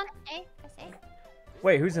 Hasan. A. Press A.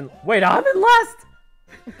 Wait, who's in? Wait, I'm in last.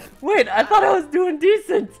 Wait, I thought I was doing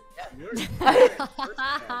decent.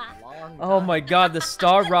 Oh my God, the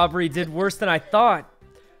star robbery did worse than I thought.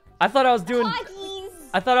 I thought I was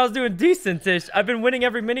doing decent-ish. I've been winning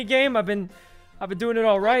every mini game. I've been doing it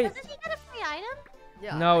all right. Doesn't he get a free item?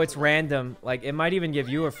 Yeah, No, it's random. Like it might even give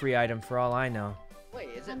you a free item for all I know. Wait,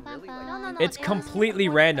 is it really? No. It's completely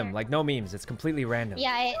random. Like no memes. It's completely random.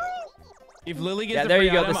 Yeah, If Lily gets Yeah, a there free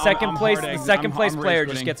you go. item, The second I'm place, hard the egg. second place I'm player rage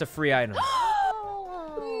just quitting. gets a free item. Me?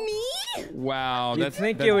 Wow. You'd That's,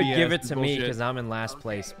 think that's you would BS. give it That's to me bullshit. because I'm in last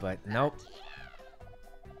place, but nope.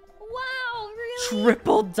 Wow, really?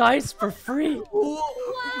 Triple dice for free.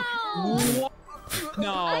 Wow.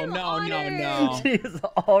 No. She's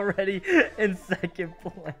already in second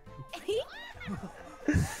place.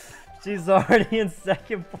 She's already in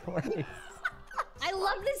second place. I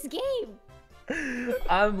love this game.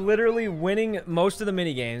 I'm literally winning most of the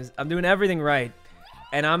mini games. I'm doing everything right,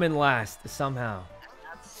 and I'm in last somehow.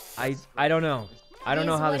 I don't know. I don't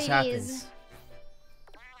know how this happens.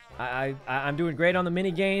 I'm doing great on the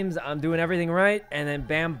mini games. I'm doing everything right, and then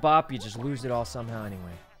bam bop, you just lose it all somehow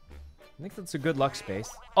anyway. I think that's a good luck space.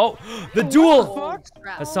 Oh, the duel!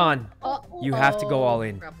 Hasan, you have to go all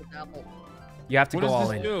in. You have to What go does all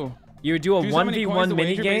this in. do? You do a Choose how many coins 1v1 to mini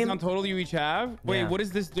wager based game. on total you each have? Wait, Yeah. what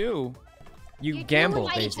does this do? You gamble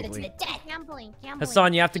fight each other to basically. the death. Gambling.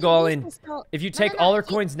 Hassan, you have to go all in. If you take all her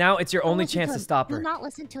He- coins now, it's your Don't only listen chance to to him. stop Do her. not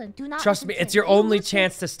listen to him. Do not. Trust listen me, to it's him. your If you only lose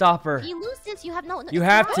chance to stop her. If you lose this, you have no. You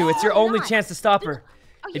have to. It's your only not. chance to stop her.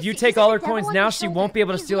 If you take all her coins now, she won't be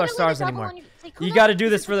able to steal our stars anymore. You got to do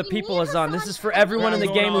this for the people, Hassan. This is for everyone in the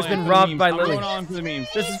game who's been robbed by Lily.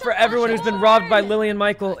 This is for everyone who's been robbed by Lily and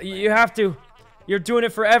Michael. You have to. You're doing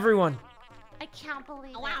it for everyone. I can't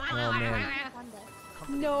believe it. Oh, man.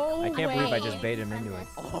 No I can't believe I just baited him into it.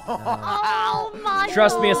 Oh my.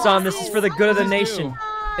 Trust me, Hassan. This is for the good of the What does this nation. do?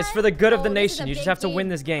 It's for the good of Oh, the this is nation. a You just big have to team. win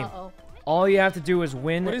this game. Uh-oh. All you have to do is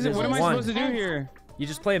win. What is it? There's What am I one. supposed to do here? You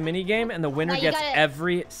just play a mini game, and the winner Now you gets gotta-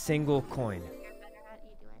 every single coin.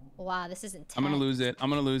 Wow, this is intense. I'm gonna lose it. I'm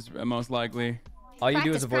gonna lose most likely. All you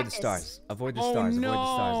do is Practice, avoid the practice. stars. Avoid the Oh, stars. Avoid the no.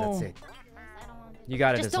 stars. That's it. You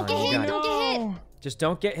got it, Just don't Hassan. get You hit. got it. Don't get hit. Just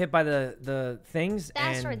don't get hit by the things. The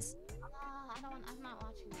And asteroids. I'm not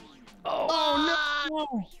watching.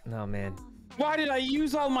 Oh no! no, man. Why did I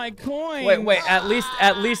use all my coins? Wait. At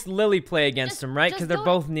least Lily play against Just- him, right? just Because they're don't-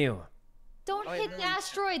 both new. Don't Oh, hit the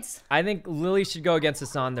asteroids. I think Lily should go against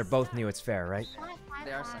Hassan. They're both new. It's fair, right?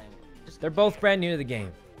 They are saying. Just They're both brand new to the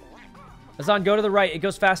game. Hassan, go to the right. It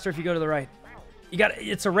goes faster if you go to the right. You got.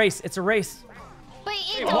 It's a race. It's a race. But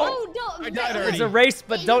what? don't. I died already. It's a race,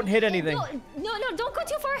 but don't hit anything. No, don't go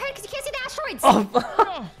too far ahead because you can't see the asteroids. Oh,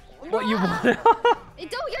 what you want? You're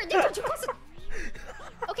too close.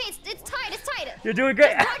 Okay, it's tight. It's tight. You're doing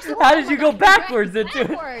great. Watch the How wall. did you go backwards into it?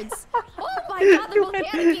 Backwards. Oh my God, they're both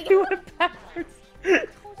panicking. You went backwards.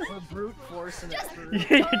 we're brute forcing it through.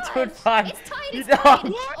 You're doing fine. It's tight. You It's know-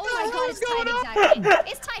 tight. Oh my God, it's tight.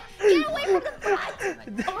 Exactly. It's tight. Get away from the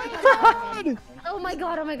front. Oh my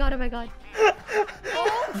God. Oh my God. Oh my God.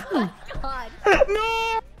 Oh my God.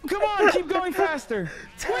 No! Come on, keep going faster.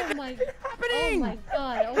 Oh my. Oh Happening? my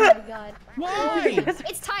God. Oh my God. Why?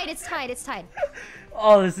 It's tight. It's tight. It's tight.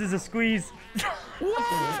 Oh, this is a squeeze. This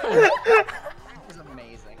is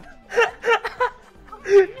amazing.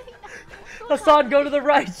 Hassan, go to the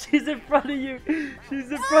right. She's in front of you.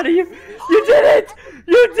 She's in front of you. You did it.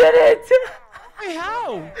 You did it. Wait,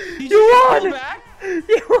 how? Did You pull won. back?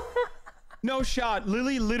 You won. No shot.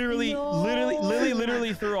 Lily literally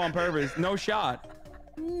threw on purpose. No shot.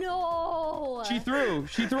 No. She threw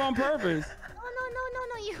on purpose.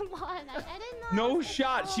 No, you won. I didn't know. No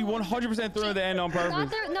shot. She 100% threw at the end on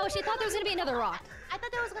purpose. No, she thought there was gonna be another rock. I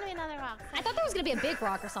thought there was gonna be another rock. I thought there was gonna be a big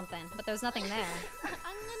rock or something, but there was nothing there. I'm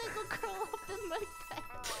gonna go curl up in my bed.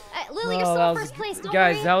 Lily, you're Oh, still that in was- first place. Don't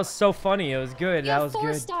guys, worry. that was so funny. It was good. You That have was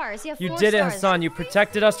 4 good. stars. You have You 4 did it, stars. Hasan. You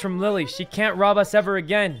protected us from Lily. She can't rob us ever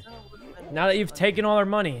again. Now that you've taken all our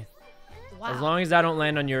money. Wow. As long as I don't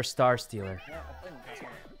land on your star stealer.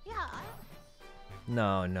 Yeah.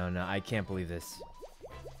 No. I can't believe this.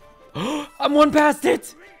 I'm one past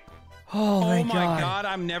it! Oh, Oh thank my God. god,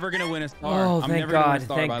 I'm never gonna win a star. Oh, I'm thank never gonna win a God.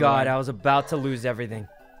 star, Thank by the God. way. I was about to lose everything.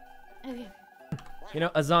 Okay. You know,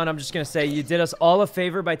 Hasan, I'm just going to say you did us all a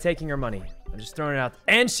favor by taking her money. I'm just throwing it out.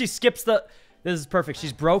 And she skips the... This is perfect.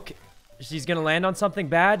 She's broke. She's going to land on something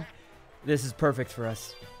bad. This is perfect for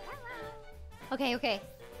us. Okay.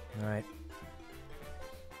 All right.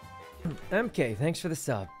 MK, thanks for the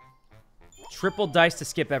sub. Triple dice to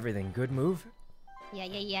skip everything. Good move. Yeah.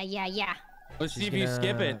 Let's see She's if you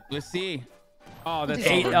skip gonna- it. Let's see. Oh, that's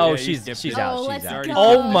Eight. over. Oh, Yeah, you she's skipped she's it. out. Oh, She's let's out. go.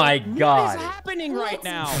 Oh my What is God. happening right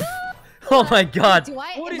now? Oh my God. Do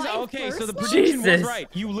I? What am is I in okay? So the first? prediction Jesus. was right.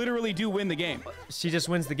 You literally do win the game. She just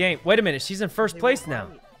wins the game. Wait a minute. She's in first place now.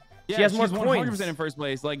 Yeah, She has more she's coins. 100% in first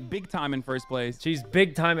place, like big time in first place. She's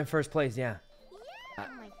big time in first place. Yeah. Oh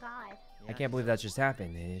my god. I can't believe that just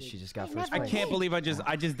happened. She just got first I place. can't believe I just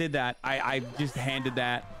did that. I just handed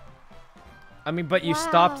that. I mean, but you Wow.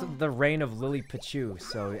 stopped the reign of Lilypichu,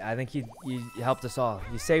 so I think you helped us all.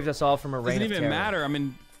 You saved us all from a reign Doesn't of even terror. matter. I'm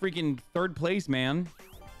in freaking third place, man.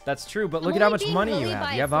 That's true, but I'm look at how only much beating money you Lily have.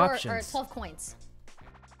 by You have 4 or options. 12 coins.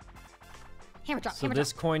 Hammer drop. So Hammer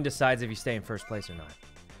this drop. coin decides if you stay in first place or not.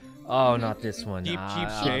 Oh, not this one. Cheap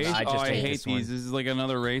Ah, shade. I just I hate hate this these. one. This is like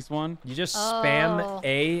another race one. You just spam Oh.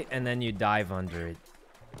 A and then you dive under it.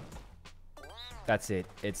 That's it.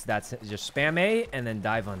 That's it. Just spam A and then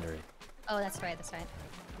dive under it. Oh, that's right.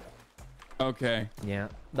 Okay. Yeah.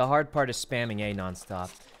 The hard part is spamming A nonstop.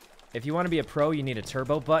 If you want to be a pro, you need a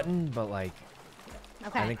turbo button, but like,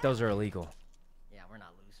 Okay. I think those are illegal. Yeah, we're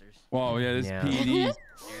not losers. Whoa, yeah, this Yeah.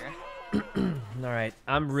 PEDs. All right,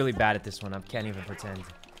 I'm really bad at this one. I can't even pretend.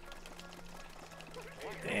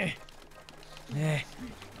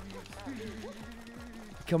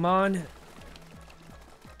 Come on.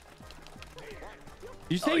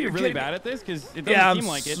 You say Oh, you're you're really kidding bad at this? Because it doesn't Yeah, I'm seem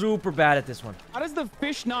like it. super bad at this one. How does the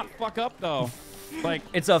fish not fuck up, though? Like,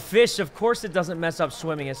 It's a fish. Of course it doesn't mess up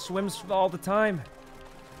swimming. It swims all the time.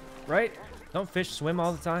 Right? Don't fish swim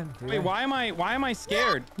all the time? do wait, they? why am I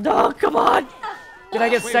scared? No, come on. Did I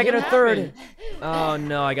get Wait, second or what third? happened? Oh,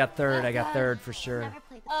 no, I got third. I got third for sure. Never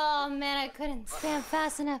played this. Oh man, I couldn't spam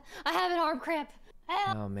fast enough. I have an arm cramp.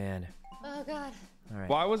 Help. Oh, man. Oh god. All right.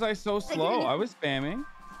 Why was I so slow? I was spamming.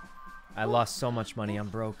 I lost so much money. I'm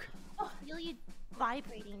broke. Oh, feel you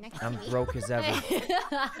vibrating next to I'm me. broke as ever. Vibrating.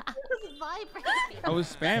 I was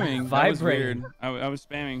spamming. That was Vibrating. weird. I was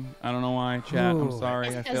spamming. I don't know why. Chat. I'm Ooh. sorry.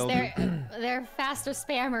 I Because failed. they're faster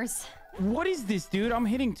spammers. What is this, dude? I'm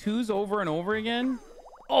hitting twos over and over again.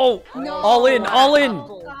 Oh, No. all in, all in.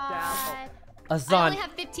 Oh god. I Azan, only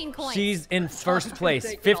have 15 coins. she's in first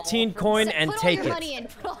place. 15 coin So and put all take your money it. in.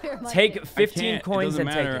 Put all your money Take in. 15 I can't. coins It and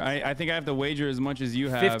doesn't take matter. it. I think I have to wager as much as you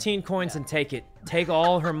have. 15 coins and take it. Take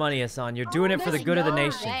all her money, Hasan. You're doing it for the There's good of the no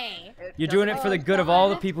nation. way. You're doing it for the good of all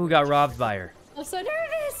the people who got robbed by her. I'm so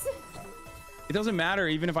nervous. It doesn't matter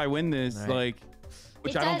even if I win this, All right. like,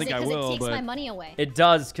 which I don't think I It will. takes But my money away. It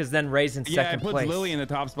does, because then Ray's in yeah, it second puts place. Lily in the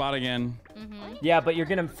top spot again. Yeah, but you're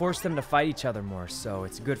going to force them to fight each other more, so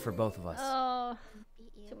it's good for both of us. Oh,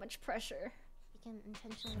 Beat you. too much pressure. You can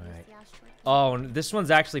intentionally All use right. the asteroid. Oh, and this one's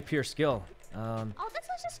actually pure skill. Oh, this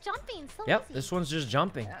was just jumping. So Yep, easy. this one's just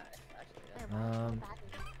jumping.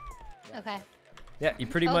 Okay. Yeah, you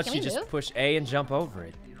pretty Oh, much can you we just move? push A and jump over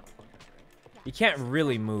it. You can't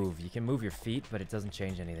really move. You can move your feet, but it doesn't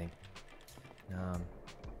change anything.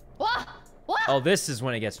 Whoa! Whoa! Oh, this is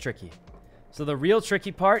when it gets tricky. So the real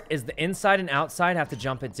tricky part is the inside and outside have to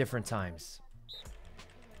jump at different times.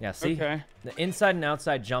 Yeah, see? Okay. The inside and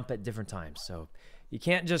outside jump at different times, so you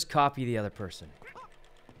can't just copy the other person.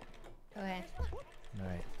 Okay. All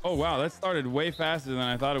right. Oh wow, that started way faster than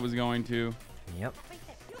I thought it was going to. Yep.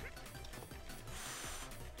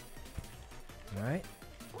 All right.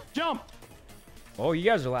 Jump! Oh, you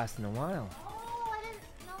guys are lasting a while. Oh, I didn't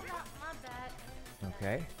know that. My bad.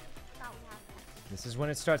 Okay. Thought we had that. This is when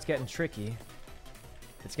it starts getting tricky.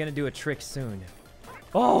 It's gonna do a trick soon.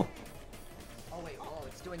 Oh! Oh wait, whoa,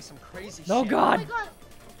 it's doing some crazy Oh shit. God! Oh my god.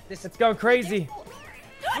 This It's going crazy.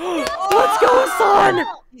 Let's go, Hasan!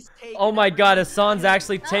 He's taking Oh my God, Hasan's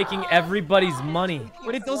actually taking everybody's money.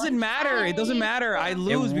 But it doesn't matter. It doesn't matter. I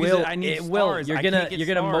lose It will. because I need It will. stars. You're I gonna. can't get You're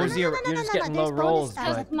gonna stars. mosey. You're just getting low there's bonus rolls,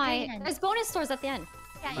 stars. but There's bonus stores at the end.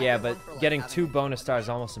 Yeah, but getting 2 bonus stars is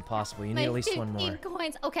almost impossible. You need at least 1 more. 15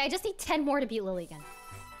 coins. Okay, I just need 10 more to beat Lily again.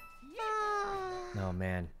 Oh,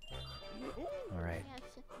 man. All right.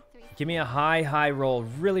 Give me a high roll.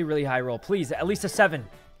 Really, really high roll. Please, at least a 7.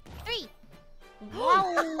 3.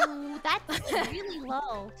 Whoa, that's really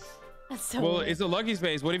low. That's so Well, weird. it's a lucky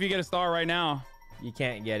space. What if you get a star right now? You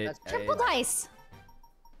can't get it. Triple dice.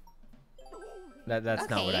 That's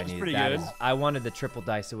not what I needed. pretty That good. is- I wanted the triple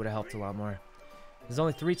dice. It would have helped a lot more. There's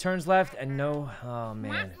only 3 turns left and no... Oh,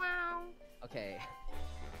 man. Okay.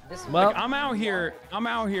 This Well- Like, I'm out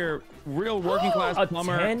here, real working class A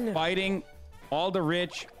plumber, 10? fighting all the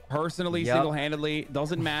rich, personally, Yep. single-handedly.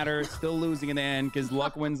 Doesn't matter. Still losing in the end because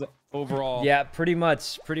luck wins overall. Yeah, pretty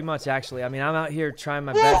much, actually. I mean, I'm out here trying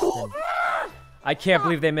my best. And I can't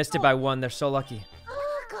believe they missed it by 1. They're so lucky.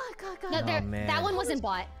 Oh, God. No, Oh, man. that one wasn't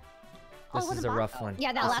bought. This was is it a bought? rough one.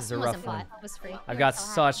 Yeah, that This last is a one rough wasn't one. bought. It was free. I've got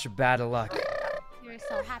such bad luck. You're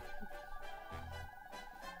so happy.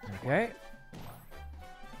 Okay.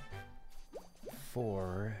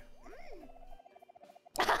 4.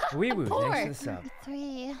 Wee woo, thanks for the sub.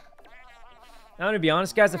 3. Now, to be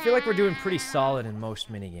honest, guys, I feel like we're doing pretty solid in most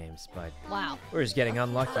mini games, but Wow. we're just getting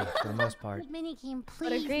unlucky for the most part. Mini game, please.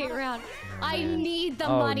 What a great round. Oh, I man. need the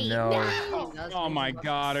Oh, money. no. Oh my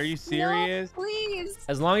God, are you serious? No, please.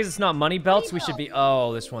 As long as it's not money belts, we should be.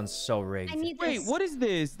 Oh, this one's so rigged. I need Wait, this. what is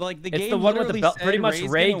this? Like the It's game the one with the literally belt. said Pretty much, Ray's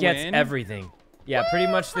Ray gonna gets win? everything. Yeah,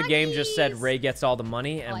 pretty much the game just said Money's. Ray gets all the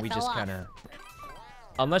money, and Oh, I we fell just off. kind of.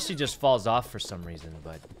 Unless she just falls off for some reason,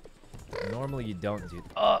 but normally you don't do.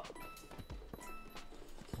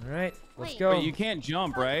 All right, let's Wait. go. Wait, you can't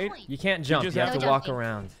jump, right? You can't jump. just You have have to to- walk jumping.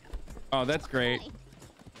 around. Oh, that's great.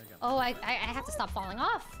 Oh, I have to stop falling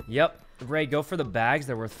off. Yep. Ray, go for the bags.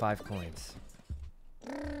 They're worth 5 coins.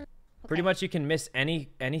 Pretty much you can miss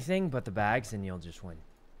anything but the bags, and you'll just win.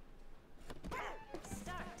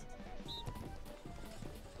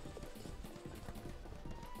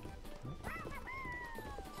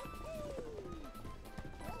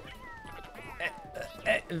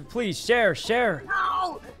 Please share.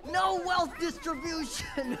 No wealth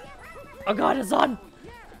distribution. Oh God, it's on.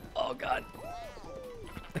 Oh God.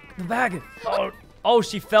 The bag. Oh,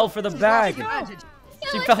 she fell for the bag.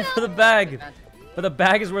 She fell for the bag. But the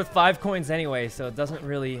bag is worth 5 coins anyway, so it doesn't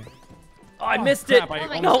really. Oh, I missed crap,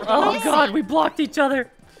 it. I No. almost Oh forgot. God, we blocked each other.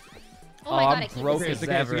 Oh my God, I I'm keep broke missing. as It's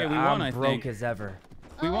okay, ever. we won, I I'm broke think. as ever.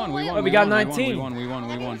 We won. We Oh, won. we got won, 19. We won. We won.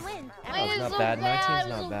 We won. Win. That's not bad. 19's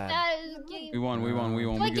not bad. We won. We won. We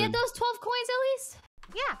won. Do I We get good. those 12 coins at least?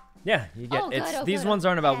 Yeah. Yeah, you get. Oh, good, It's oh, these good. ones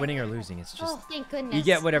aren't about Okay. winning or losing. It's just Oh, thank goodness. you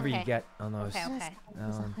get whatever you Okay. get on those. Okay, okay.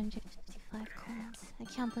 There's Um, 155 coins. I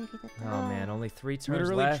can't believe you did that. Oh man, only 3 turns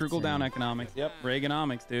Literally left. trickle down economics. Yep,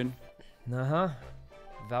 Reaganomics, dude.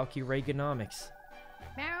 Valky Reaganomics.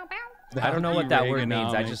 Bow, bow. I don't know what that word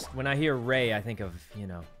means. I Reaganomics. just when I hear Ray, I think of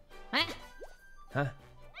Huh? Huh?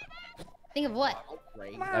 Think of what?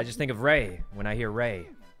 I just think of Ray when I hear Ray.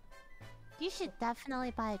 You should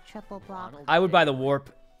definitely buy a triple block. I would buy the warp.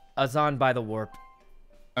 Azan buy the warp.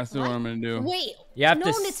 That's what I'm gonna do. Wait. You have no, to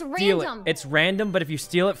it's steal random. it. It's random, but if you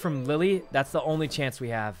steal it from Lily, that's the only chance we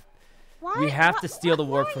have. Why? We have to Why- steal the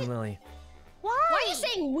warp why? from Lily. Why? Why are you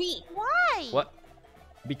saying we? Why? What?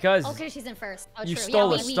 Because Okay, she's in first. Oh, you true. stole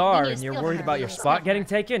Yeah, a we star need to and you're steal worried from about her. your We need to spot steal getting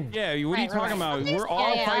from her. taken. Yeah, what are you Right, talking right. about? We're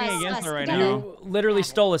all Yeah, fighting us against her right together. now. You literally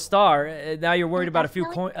stole a star. Now you're worried about a few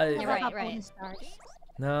coins. Right, right. Bonus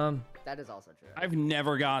stars. That is also true. I've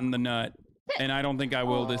never gotten the nut, and I don't think I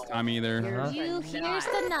will this time either. Uh-huh. Here's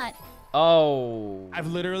the nut. Oh. I've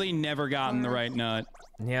literally never gotten the right nut.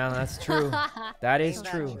 Yeah, that's true. That is Ain't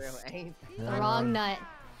that true. Ain't Wrong nut.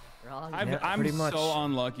 wrong. Yeah, I'm pretty much. so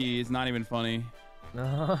unlucky. It's not even funny.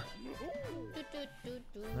 Uh-huh.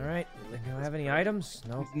 All right. Do I have any items?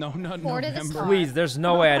 No. No nut 4 to the November. star. Please, there's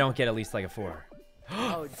no way I don't get at least like a 4.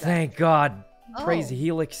 Oh, Thank God. Praise Oh.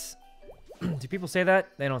 Helix. Do people say that?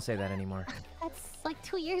 They don't say that anymore. That's like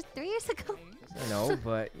 3 years ago. I know,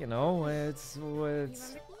 but it's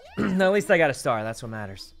at least I got a star. That's what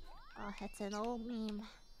matters. Oh, it's an old meme.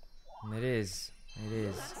 It is. It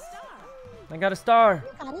is. I got a star.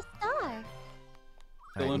 Got a star.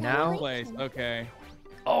 Still Alright, in now. fourth place. Okay.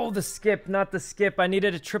 Oh, the skip, not the skip. I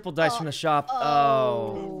needed a triple dice from the shop.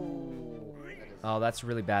 Oh. Oh, that's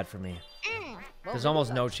really bad for me. There's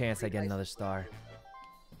almost no chance I get another star.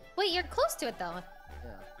 Wait, you're close to it though. Let's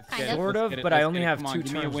Kind get of. it, Sort let's of, get it, but I let's only get it. have Come on, 2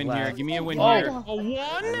 give me a turns win left. here. Give me a win Oh. here. A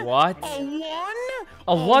 1? What? A 1?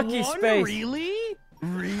 A lucky one? space. Really?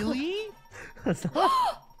 Really?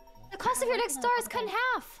 The cost of your next star is cut in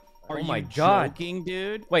half. Are Oh my you God. joking,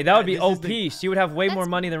 dude? Wait, that would be This is OP. the- She would have way more That's-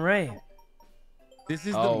 money than Ray. This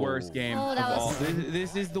is the Oh. worst game Oh, of that all. was-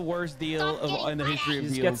 This is the worst deal in the history of You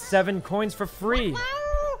just deals. get 7 coins for free.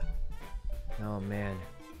 Oh man.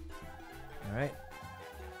 All right.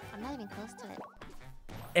 I'm not even close to it.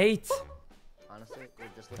 Honestly, 8. we're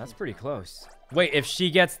just looking That's pretty close. Wait, if she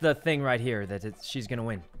gets the thing right here, she's gonna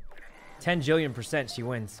win. 10 jillion% she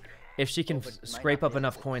wins. If she can scrape up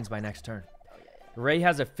enough coins by next turn. Ray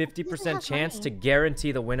has a 50% chance to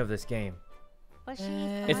guarantee the win of this game. But she.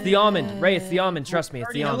 It's the almond. Ray, it's the almond. Trust me,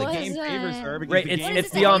 it's the The almond. game favors her because Ray, the it's game it's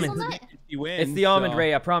the favors almond. her if she wins, It's the almond, so-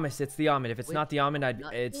 Ray. I promise, it's the almond. If it's not the almond,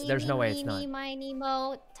 there's no way it's not. Meeny, miny,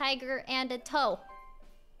 mo, tiger, and a toe.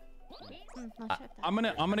 I'm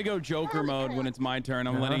gonna go Joker mode when it's my turn.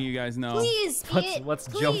 I'm letting you guys know. Please, Pete, What's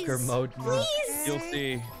please, Joker mode? Please. You'll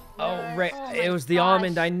see. Oh, Ray, Oh it my was the gosh.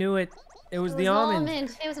 almond. I knew it. It was the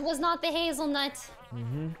almond. It was not the hazelnut.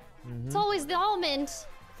 It's always the almond.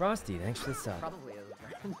 Frosty, thanks for the sub. probably is.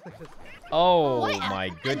 Oh What? my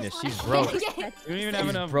goodness, she's broke. You don't even have He's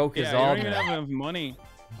enough. broke as yeah, all you don't even man. have enough money.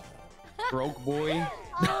 Broke boy.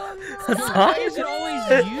 Oh, Why is it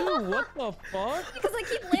always you? What the fuck? because I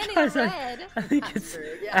keep landing Guys, on I red. think it's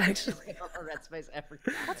actually. Red space every.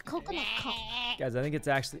 What's coconut cup? Guys, I think it's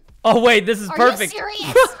actually. Oh wait, this is Are perfect. you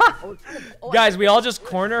serious? Guys, we all just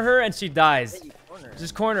corner her and she dies. Corner.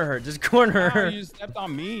 Just corner her. Just corner Oh, her. you stepped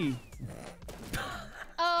on me.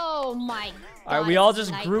 Oh my god. All right, we all this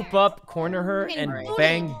is just a group nightmare. up, corner her, We're and getting booted.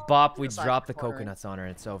 bang, bop. We Side drop the corner. coconuts on her,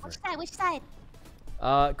 and it's over. Which side? Which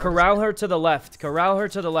side? Corral her to the left. Corral her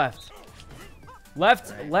to the left.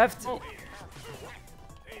 Left, left. All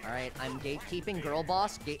right, I'm gatekeeping, girl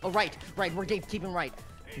boss. Oh, right, we're gatekeeping right.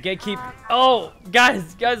 Gatekeep. Oh,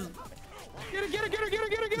 guys. Get her, get her, get her, get her,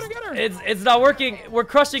 get her, get her, get her. It's not working. We're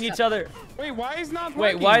crushing each other. Wait, why is not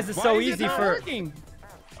Wait, working? why is it so is easy not for- working?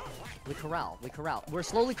 We corral. We're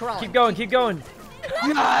slowly corralling. Keep going, keep going.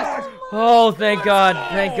 Oh, thank God.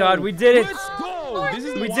 Thank God. We did it. Let's go. This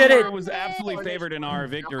is the We one did where it. it was absolutely favored in our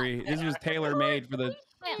victory. This was tailor-made for the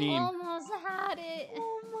I team. almost had it.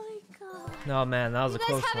 Oh my god. Oh, man. That was You a guys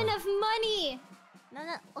close have one. enough money. No,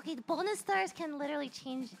 no. Okay, the bonus stars can literally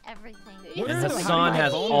change everything. What And are the- Hassan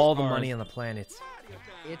has bonus all the stars? money on the planet.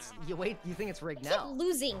 It's you think it's rigged Keep now?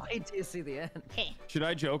 losing. Wait till you see the end. Should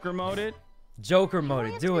I Joker mode it? Joker mode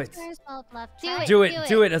it. Do it. Do Do it.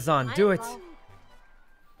 Do it, Hassan. Do it.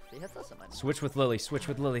 He hits us in my Switch with Lily. Switch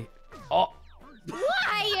with Lily. Oh.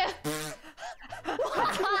 Why? Why?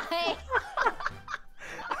 Why?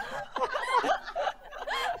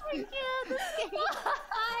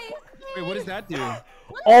 Wait, what does that do?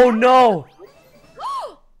 Oh, no.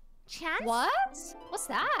 Chance? What? What's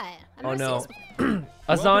that? I've Oh, never no. seen this Welcome to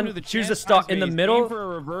Hassan, the choose a chance star prize in the phase. middle. Aim for a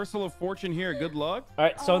reversal of fortune here. Good luck. All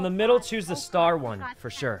right, so in the middle, choose the star one for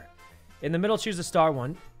sure. In the middle, choose the star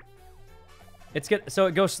one. It's good. So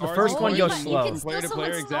it goes. The Stars first and one you goes can- you slow. can Player to Still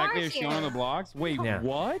player someone's exactly as star shown on the here. blocks. Wait, Yeah.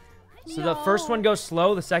 what? So the first one goes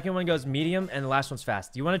slow. The second one goes medium, and the last one's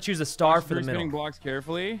fast. You want to choose a star for the You're spinning middle. blocks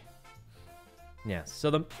carefully. Yeah.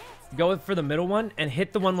 So go for the middle one and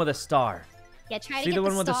hit the one with a star. Yeah, try to See get the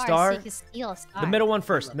one with the star star? so you can steal a star. The middle one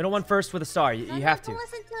first. Middle one first with a star. You have to. Don't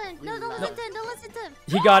listen to him. No, don't listen to him. Don't listen to him.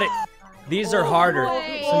 He got it. These are harder.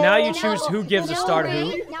 way. So now you No choose who gives a way. star to who.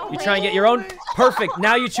 No You try and way. get your own. Perfect.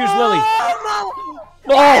 Now you choose Lily. Oh!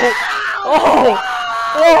 Oh!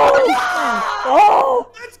 Oh!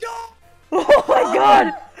 Oh! Let's go. Oh my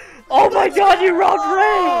God! Oh my God! You robbed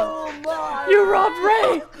Ray! You robbed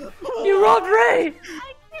Ray! You robbed Ray!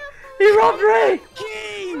 You robbed Ray!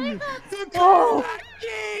 King. Oh!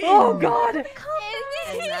 King. Oh God! And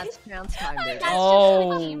that's chance time, baby.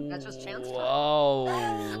 Oh! That's just chance time. Oh!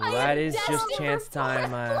 That is just chance time.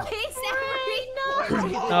 Place every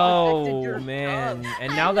night. Oh man!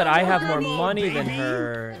 And now that I have more money than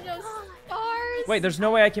her. No stars. Wait, there's no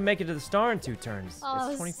way I can make it to the star in 2 turns. Oh,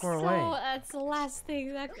 It's 24 so, away. That's the last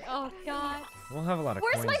thing that. Oh God. We'll have a lot of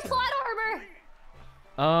Where's coins. my though. plot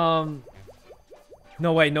armor?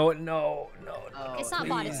 No way, no. It's not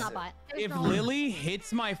bot. It's not bot. If Lily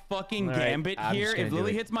hits my fucking All right, gambit I'm here, just gonna if do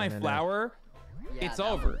Lily it. hits my No. flower, Yeah, it's that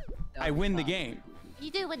over. would I be win the tough. game.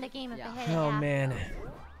 You do win the game if Yeah. I hit it. Oh yeah. man.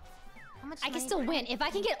 How much I can money still do win if I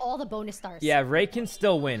can get all the bonus stars. Yeah, Ray can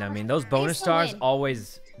still win. I mean, those bonus still stars win.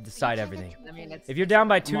 always decide everything. I mean, it's If you're down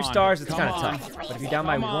by 2 Come on, stars, it's come kind of on. tough. But if you're down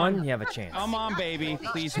by Come on. 1, you have a chance. Come on, baby.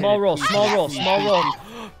 Please. Small hit it. roll, Please small hit it. roll, Please small hit it.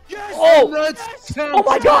 roll. Yes. Oh! That's Oh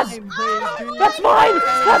my God! That's mine!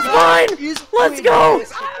 That's mine! Let's go!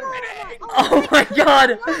 Oh my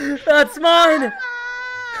God! That's mine!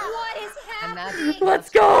 What is And happening? Let's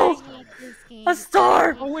go! I hate this game. A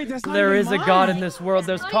star! Oh wait, that's not There even is a mine. god in this world.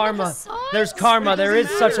 There's karma. There's karma. There is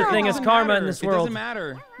such a thing as karma in this It world. doesn't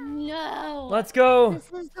matter. No. Let's go.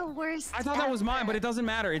 This is the worst. I thought that was mine, but it doesn't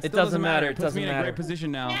matter. It, It still doesn't matter. It puts me doesn't in a matter. great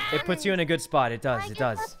position now. It puts you in a good spot. It does. It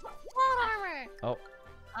does. Full armor. Oh.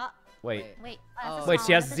 Wait. Wait. Wait,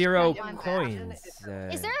 she has that's 0 one. coins.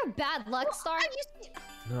 Is there a bad luck star?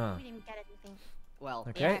 Huh. We didn't get anything. Well,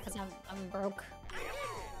 Okay. Because I'm broke.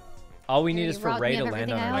 All we need You is for robbed Ray me to of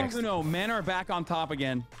land everything on I our own. next. No, men are back on top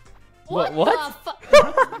again. What? The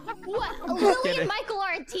fu- what? Lily kidding. and Michael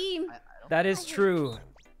are a team. That is true.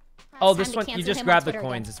 Oh, this time to one, you cancel just him on grab the Twitter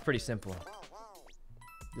again. coins. It's pretty simple.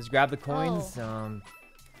 Just grab the coins. All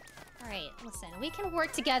right, listen. We can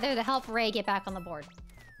work together to help Ray get back on the board.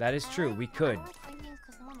 That is true. We could.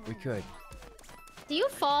 We could. Do you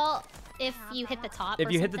fall if you hit the top? If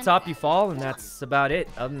or you hit the something? top, you fall, and that's about it.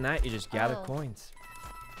 Other than that, you just gather Oh. coins.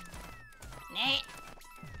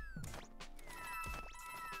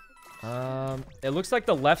 Nah. It looks like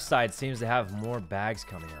the left side seems to have more bags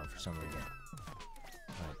coming out for some reason.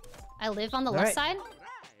 I live on the All left right. side.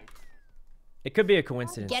 It could be a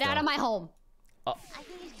coincidence. Get out though. of my home. I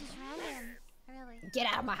think it's just random. Really. Get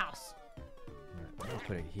out of my house. I'm gonna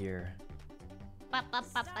put it here. Bop, bop,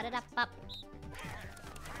 bop, ba-da-da, bop.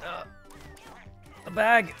 The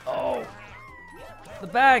bag. Oh, the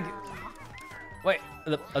bag. Wait,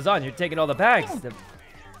 Hazan, you're taking all the bags.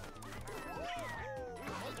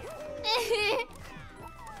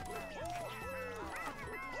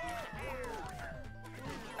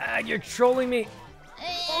 You're trolling me.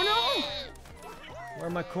 Oh no! Where are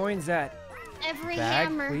my coins at? Every Bag,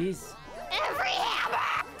 hammer. please. Every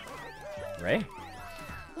hammer. Ray?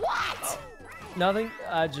 What? Nothing.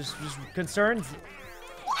 Just concerned.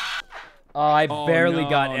 Oh, I Oh, barely no,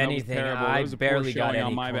 got that was anything. terrible. I That was a poor barely got showing any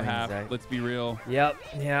on my coins. behalf. Let's be real. Yep.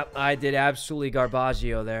 I did absolutely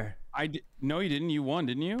garbaggio there. No, you didn't. You won,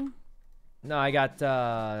 didn't you? No, I got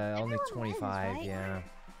only 25. right? Yeah.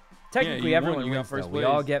 Technically, you won. everyone You got wins. first Though. We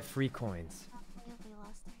all place. get free coins. We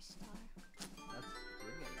lost our star.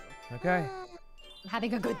 Okay. I'm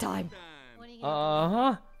having a good time. What are you gonna Uh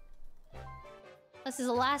huh. This is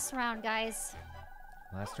the last round, guys.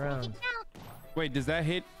 Last round. Wait, does that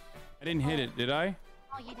hit? I didn't hit it, did I?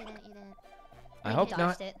 Oh, you didn't. You didn't. I You hope dodged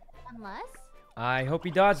not. it. Unless. I hope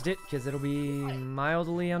he dodged it, because it'll be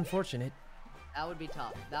mildly unfortunate. that would be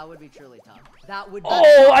tough. That would be truly tough. That would be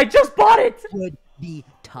Oh, I just bought it! would be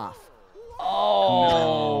tough.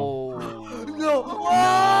 Oh. No.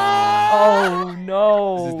 Oh,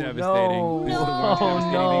 no. This is devastating. This is the worst Oh,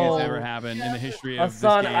 devastating no. thing that's ever happened in the history of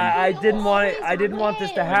Hassan, this game. I didn't want it. I didn't want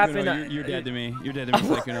this to happen. You're dead to me. You're dead to me,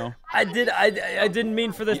 Sykkuno. I didn't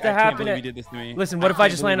mean for this I to can't happen. believe you did this to me. Listen, what if I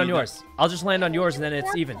can't just land on believe you yours? I'll just land on yours and then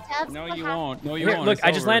it's even. No, you won't. No, you Here, won't. look, It's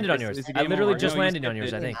I just over. landed on It's- yours. it's a I game literally over. just No, you landed on yours,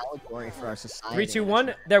 skipped I it. think. Allegory for our society. 3, 2,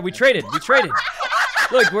 1. There, we traded. We traded.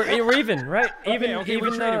 Look, we're even, right? Even, Okay,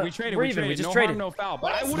 even. we traded. We traded. We're we even. We traded. just No traded. harm, no foul.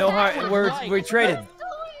 But I would've No liked- harm. We traded.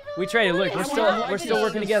 We traded. Look, we're still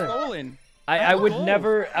working together. Stolen. I would gold.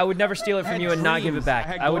 never steal it I from had you and not give it dreams. back.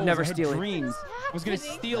 had I would goals. never I had steal it. dreams. I was gonna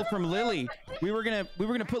steal from Lily. We were gonna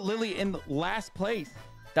put Lily in last place.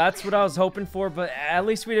 That's what I was hoping for, but at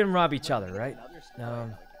least we didn't rob each other, right?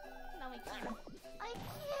 No, we can't. I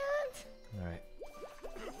can't. All right.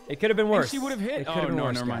 It could have been And worse. she would have hit. It could Oh have been no,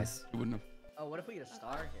 worse, never mind. guys. She wouldn't have. Oh, what if we get a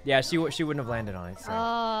star here? Yeah, she wouldn't have landed on it. So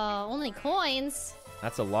Only coins.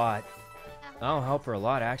 that's a lot. That'll help her a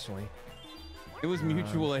lot, actually. It was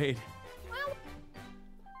mutual aid.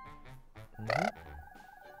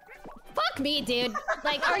 Fuck me, dude.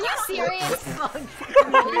 Like, are you serious? What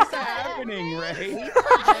is happening, Ray?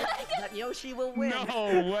 That Yoshi will win.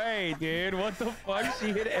 No way, dude. What the fuck? She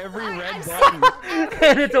hit every red button.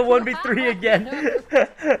 And it's a 1v3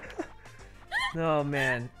 again. Oh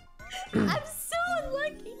man. I'm so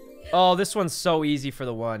unlucky. Oh, this one's so easy for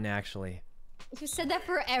the one, actually. You said that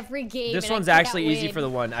for every game. This and I one's cannot actually easy win. for the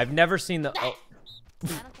one. I've never seen the. Oh,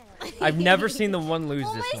 I've never seen the one lose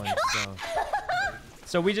this one. So.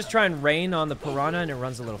 So we just try and rain on the piranha, and it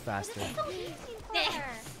runs a little faster.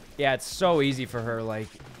 Yeah, it's so easy for her. Like,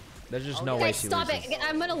 there's just no way Guys, she stop loses. it.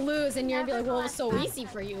 I'm gonna lose, and you're gonna be like, well, it was so easy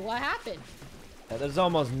for you. What happened? Yeah, there's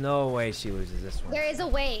almost no way she loses this one. There is a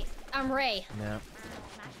way. I'm Ray. Yeah.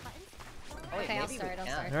 Oh, wait, Okay, I'll maybe we start. I'll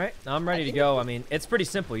can. start. All right, I'm ready to go. I mean, it's pretty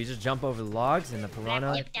simple. You just jump over the logs, and the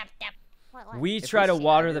piranha. We If try we to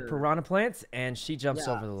water the stagger- piranha plants, and she jumps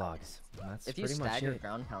Yeah. over the logs. That's If you pretty much stagger it.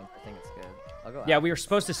 ground pound, I think it's good. I'll go Yeah, out. we were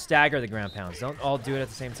supposed to stagger the ground pounds. Don't all do it at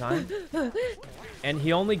the same time. And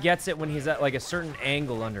he only gets it when he's at like a certain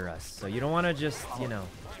angle under us. So you don't want to just, you know.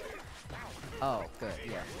 Oh, good.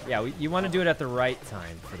 Yeah. Yeah, you want to do it at the right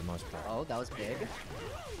time for the most part. Oh, that was big.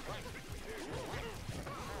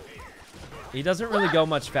 He doesn't really go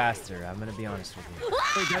much faster. I'm gonna be honest with you.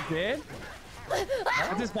 Wait, that's it?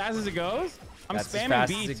 That's as fast as it goes? I'm That's as spamming fast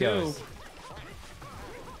B as it too. goes.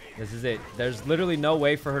 This is it. There's literally no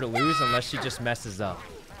way for her to lose unless she just messes up.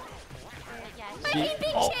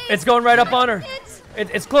 Oh, it's going right up on her.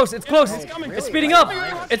 It's close. It's close. It's coming. It's speeding up.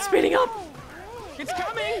 It's speeding up. It's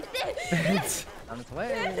coming. It's, On its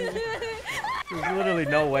way. there's literally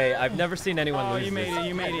no way. I've never seen anyone lose You made this. it.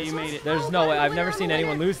 You made it. You made it. There's no way. I've never seen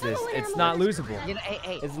anyone lose this. It's not losable. You know,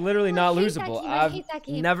 hey. It's literally not I hate that losable. game. I I've hate that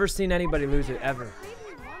game. never seen anybody lose it ever.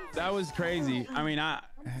 That was crazy. I mean, I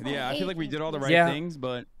feel like we did all the right Yeah. things,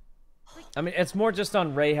 but I mean, it's more just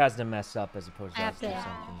on Ray has to mess up as opposed to I us have do to-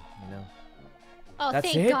 something, you know? Oh, That's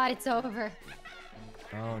thank it? God it's over.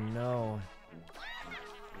 Oh no.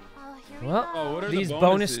 Oh, here we Well, go. oh, what are These the bonus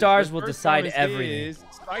bonuses? stars The will first decide bonus everything. is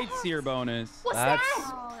Sightseer bonus. What's That's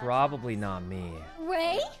that? probably not me.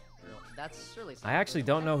 Ray? That's surely. I actually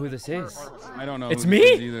don't know who this is. I don't know. It's who me?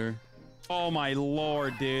 this is either. Oh my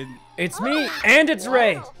lord, dude. It's me and it's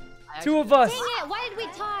Ray. Two of us. Dang it, why did we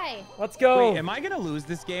tie? Let's go. Wait, am I gonna lose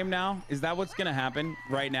this game now? Is that what's gonna happen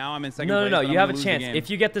right now? I'm in second No, place. no, but no. I'm You have gonna a lose the chance game. if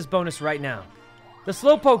you get this bonus right now. The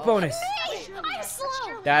slowpoke bonus. I'm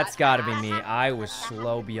slow. That's gotta be me. I was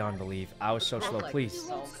slow beyond belief. I was so slow. Please.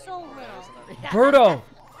 So little. Birdo.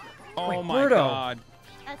 Oh Wait, my Birdo. God.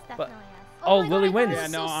 That's definitely us. Oh, my Lily God, wins. Yeah,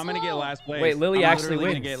 no, I'm gonna get last place. Wait, Lily I'm actually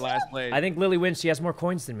literally wins. Gonna get last place. I think Lily wins. She has more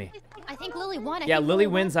coins than me. I think Lily won. Yeah, Lily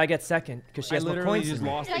wins. I get second because she I has more literally coins just than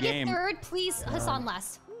me. lost Did the I game. get third? Please, Hasan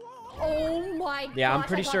last. Oh my God. Yeah, I'm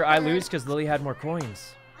pretty sure I lose because Lily had more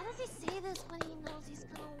coins. Why does he say this when he knows he's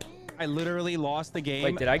gonna win? I literally lost the game.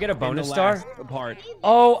 Wait, did I get a in the bonus star? last part.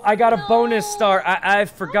 Oh, I got a bonus star. I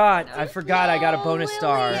forgot. I forgot I got a bonus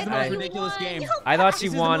star. This is the most I ridiculous game. thought she This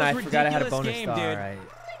is the won. most I forgot I had a ridiculous bonus game, star. dude.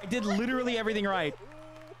 I did literally everything right.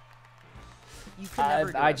 You could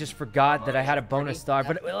never do I it. just forgot that I had a bonus star.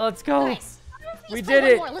 But let's go. Nice. We Let's did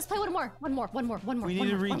play it. one more. Let's play one more. One more. We need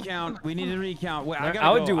to recount. We need to recount. Wait, I gotta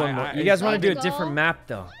I would go. do one more. I- You guys want to do a Go. different map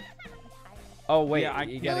though? Oh wait, Yeah,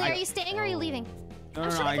 you Lily, gotta. are you staying or are you leaving? No, I'm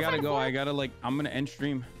no, sure no. we I can gotta find a go. fourth. I gotta like. I'm gonna end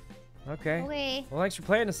stream. Okay. Okay. Well, thanks for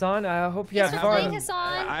playing, Hasan. I hope you Thanks had for playing, fun. Hasan.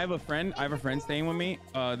 I have a friend. I have a friend staying with me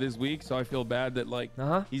this week, so I feel bad that like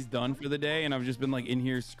he's done for the day, and I've just been like in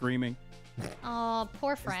here screaming Oh,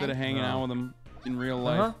 poor instead of friend. hanging out with him in real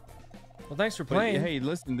life. Well, thanks for But, playing. hey,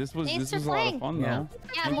 listen, this was Thanks for a lot playing. of fun Yeah. though.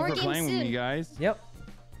 Yeah, Thank more you for games playing with me, soon. guys. Yep.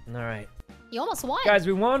 All right, You almost won. guys,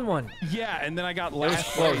 we won one. Yeah, and then I got It was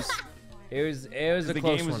last close. place. It was a The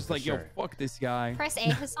close game was one just for like, sure. yo, fuck this guy. Press A,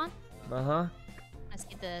 Hasan. Let's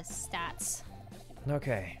get the stats.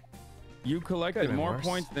 Okay. You collected Could've been more worse.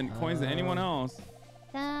 points than anyone else.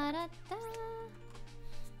 Da, da, da.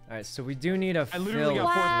 All right, so we do need a I literally fill.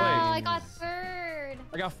 got fourth Wow, place. I got third.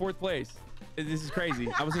 I got fourth place. This is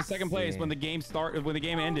crazy. I was in second place when the game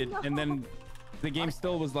ended, and then the game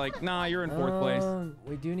still was like, nah, you're in fourth place.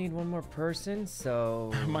 We do need one more person,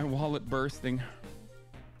 so. My wallet bursting.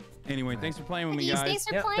 Anyway, thanks for playing with me, Please, guys. thanks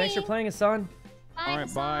for Yeah, playing. thanks for playing, Hasan. All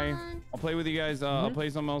right, bye. Hasan. I'll play with you guys. I'll play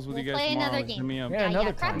something else with We'll you guys play tomorrow. another Hit game. me up. Yeah,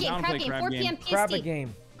 another crab time. game, Down to crab play game, crab 4 game. p.m. Grab a PST.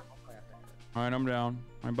 game. All right, I'm down.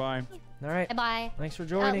 All right, bye. All right. Bye-bye. Thanks for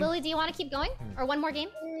joining. Lily, do you want to keep going? Or one more game?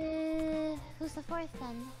 Who's the fourth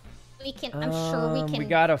then? We can, I'm sure we can. We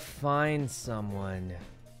gotta find someone.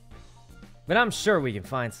 But I'm sure we can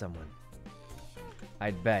find someone.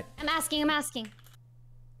 I'd bet. I'm asking. I can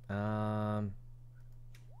play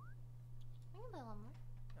one more.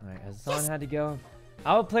 All right, Hasan had to go.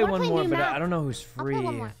 I'll play Wanna one play more, new but map? I don't know who's I'll free. play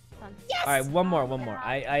one more. Fun. Yes! All right, one more.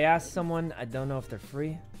 I asked someone. I don't know if they're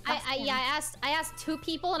free. I asked 2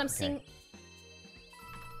 people and I'm seeing.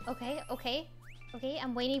 Okay.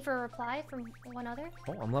 I'm waiting for a reply from one other.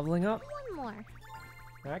 Oh, I'm leveling up. One more.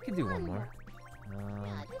 I could do one more.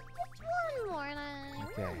 Yeah, just one more and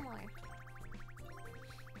Okay. one more.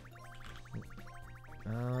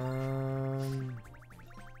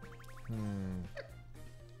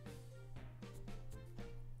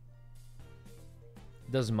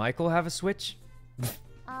 Does Michael have a Switch?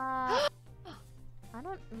 I don't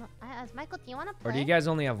know. Michael, do you want to play? Or do you guys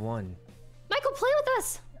only have one? Michael, play with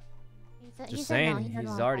us. Just saying, he's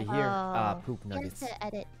already here. Poop He has nuggets. to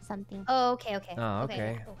edit something. Oh, okay. Oh,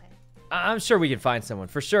 okay. I'm sure we can find someone.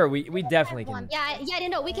 For sure, we definitely can. Yeah, I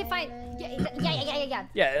didn't know. We can find. Yeah.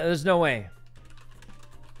 Yeah, there's no way.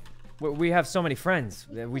 We have so many friends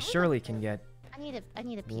that we surely can get I need a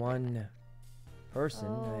peep. one person.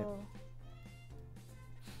 Oh.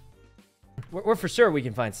 We're for sure we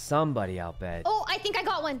can find somebody, I'll bet. Oh, I think I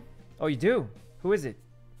got one. Oh, you do? Who is it?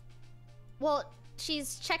 Well,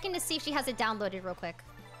 she's checking to see if she has it downloaded real quick.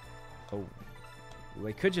 Oh.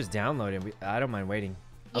 We could just download it. I don't mind waiting.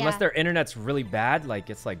 Yeah. Unless their internet's really bad, like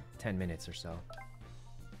it's like 10 minutes or so.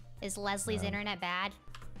 Is Leslie's internet bad?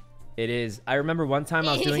 It is. I remember one time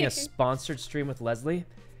I was doing a sponsored stream with Leslie,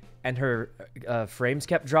 and her frames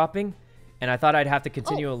kept dropping, and I thought I'd have to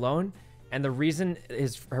continue alone. And the reason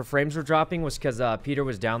her frames were dropping was because Peter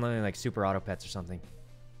was downloading like Super Auto Pets or something.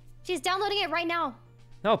 She's downloading it right now.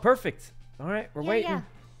 No, perfect. All right, we're waiting.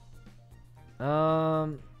 Yeah.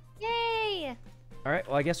 Yay! All right,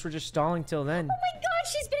 well, I guess we're just stalling till then. Oh my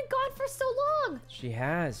god, she's been gone for so long. She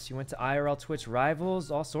has. She went to IRL Twitch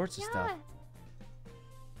Rivals, all sorts of stuff.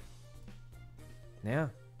 Yeah.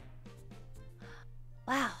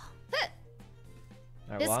 Wow.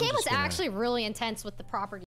 All right, This well, game was actually really intense with the property.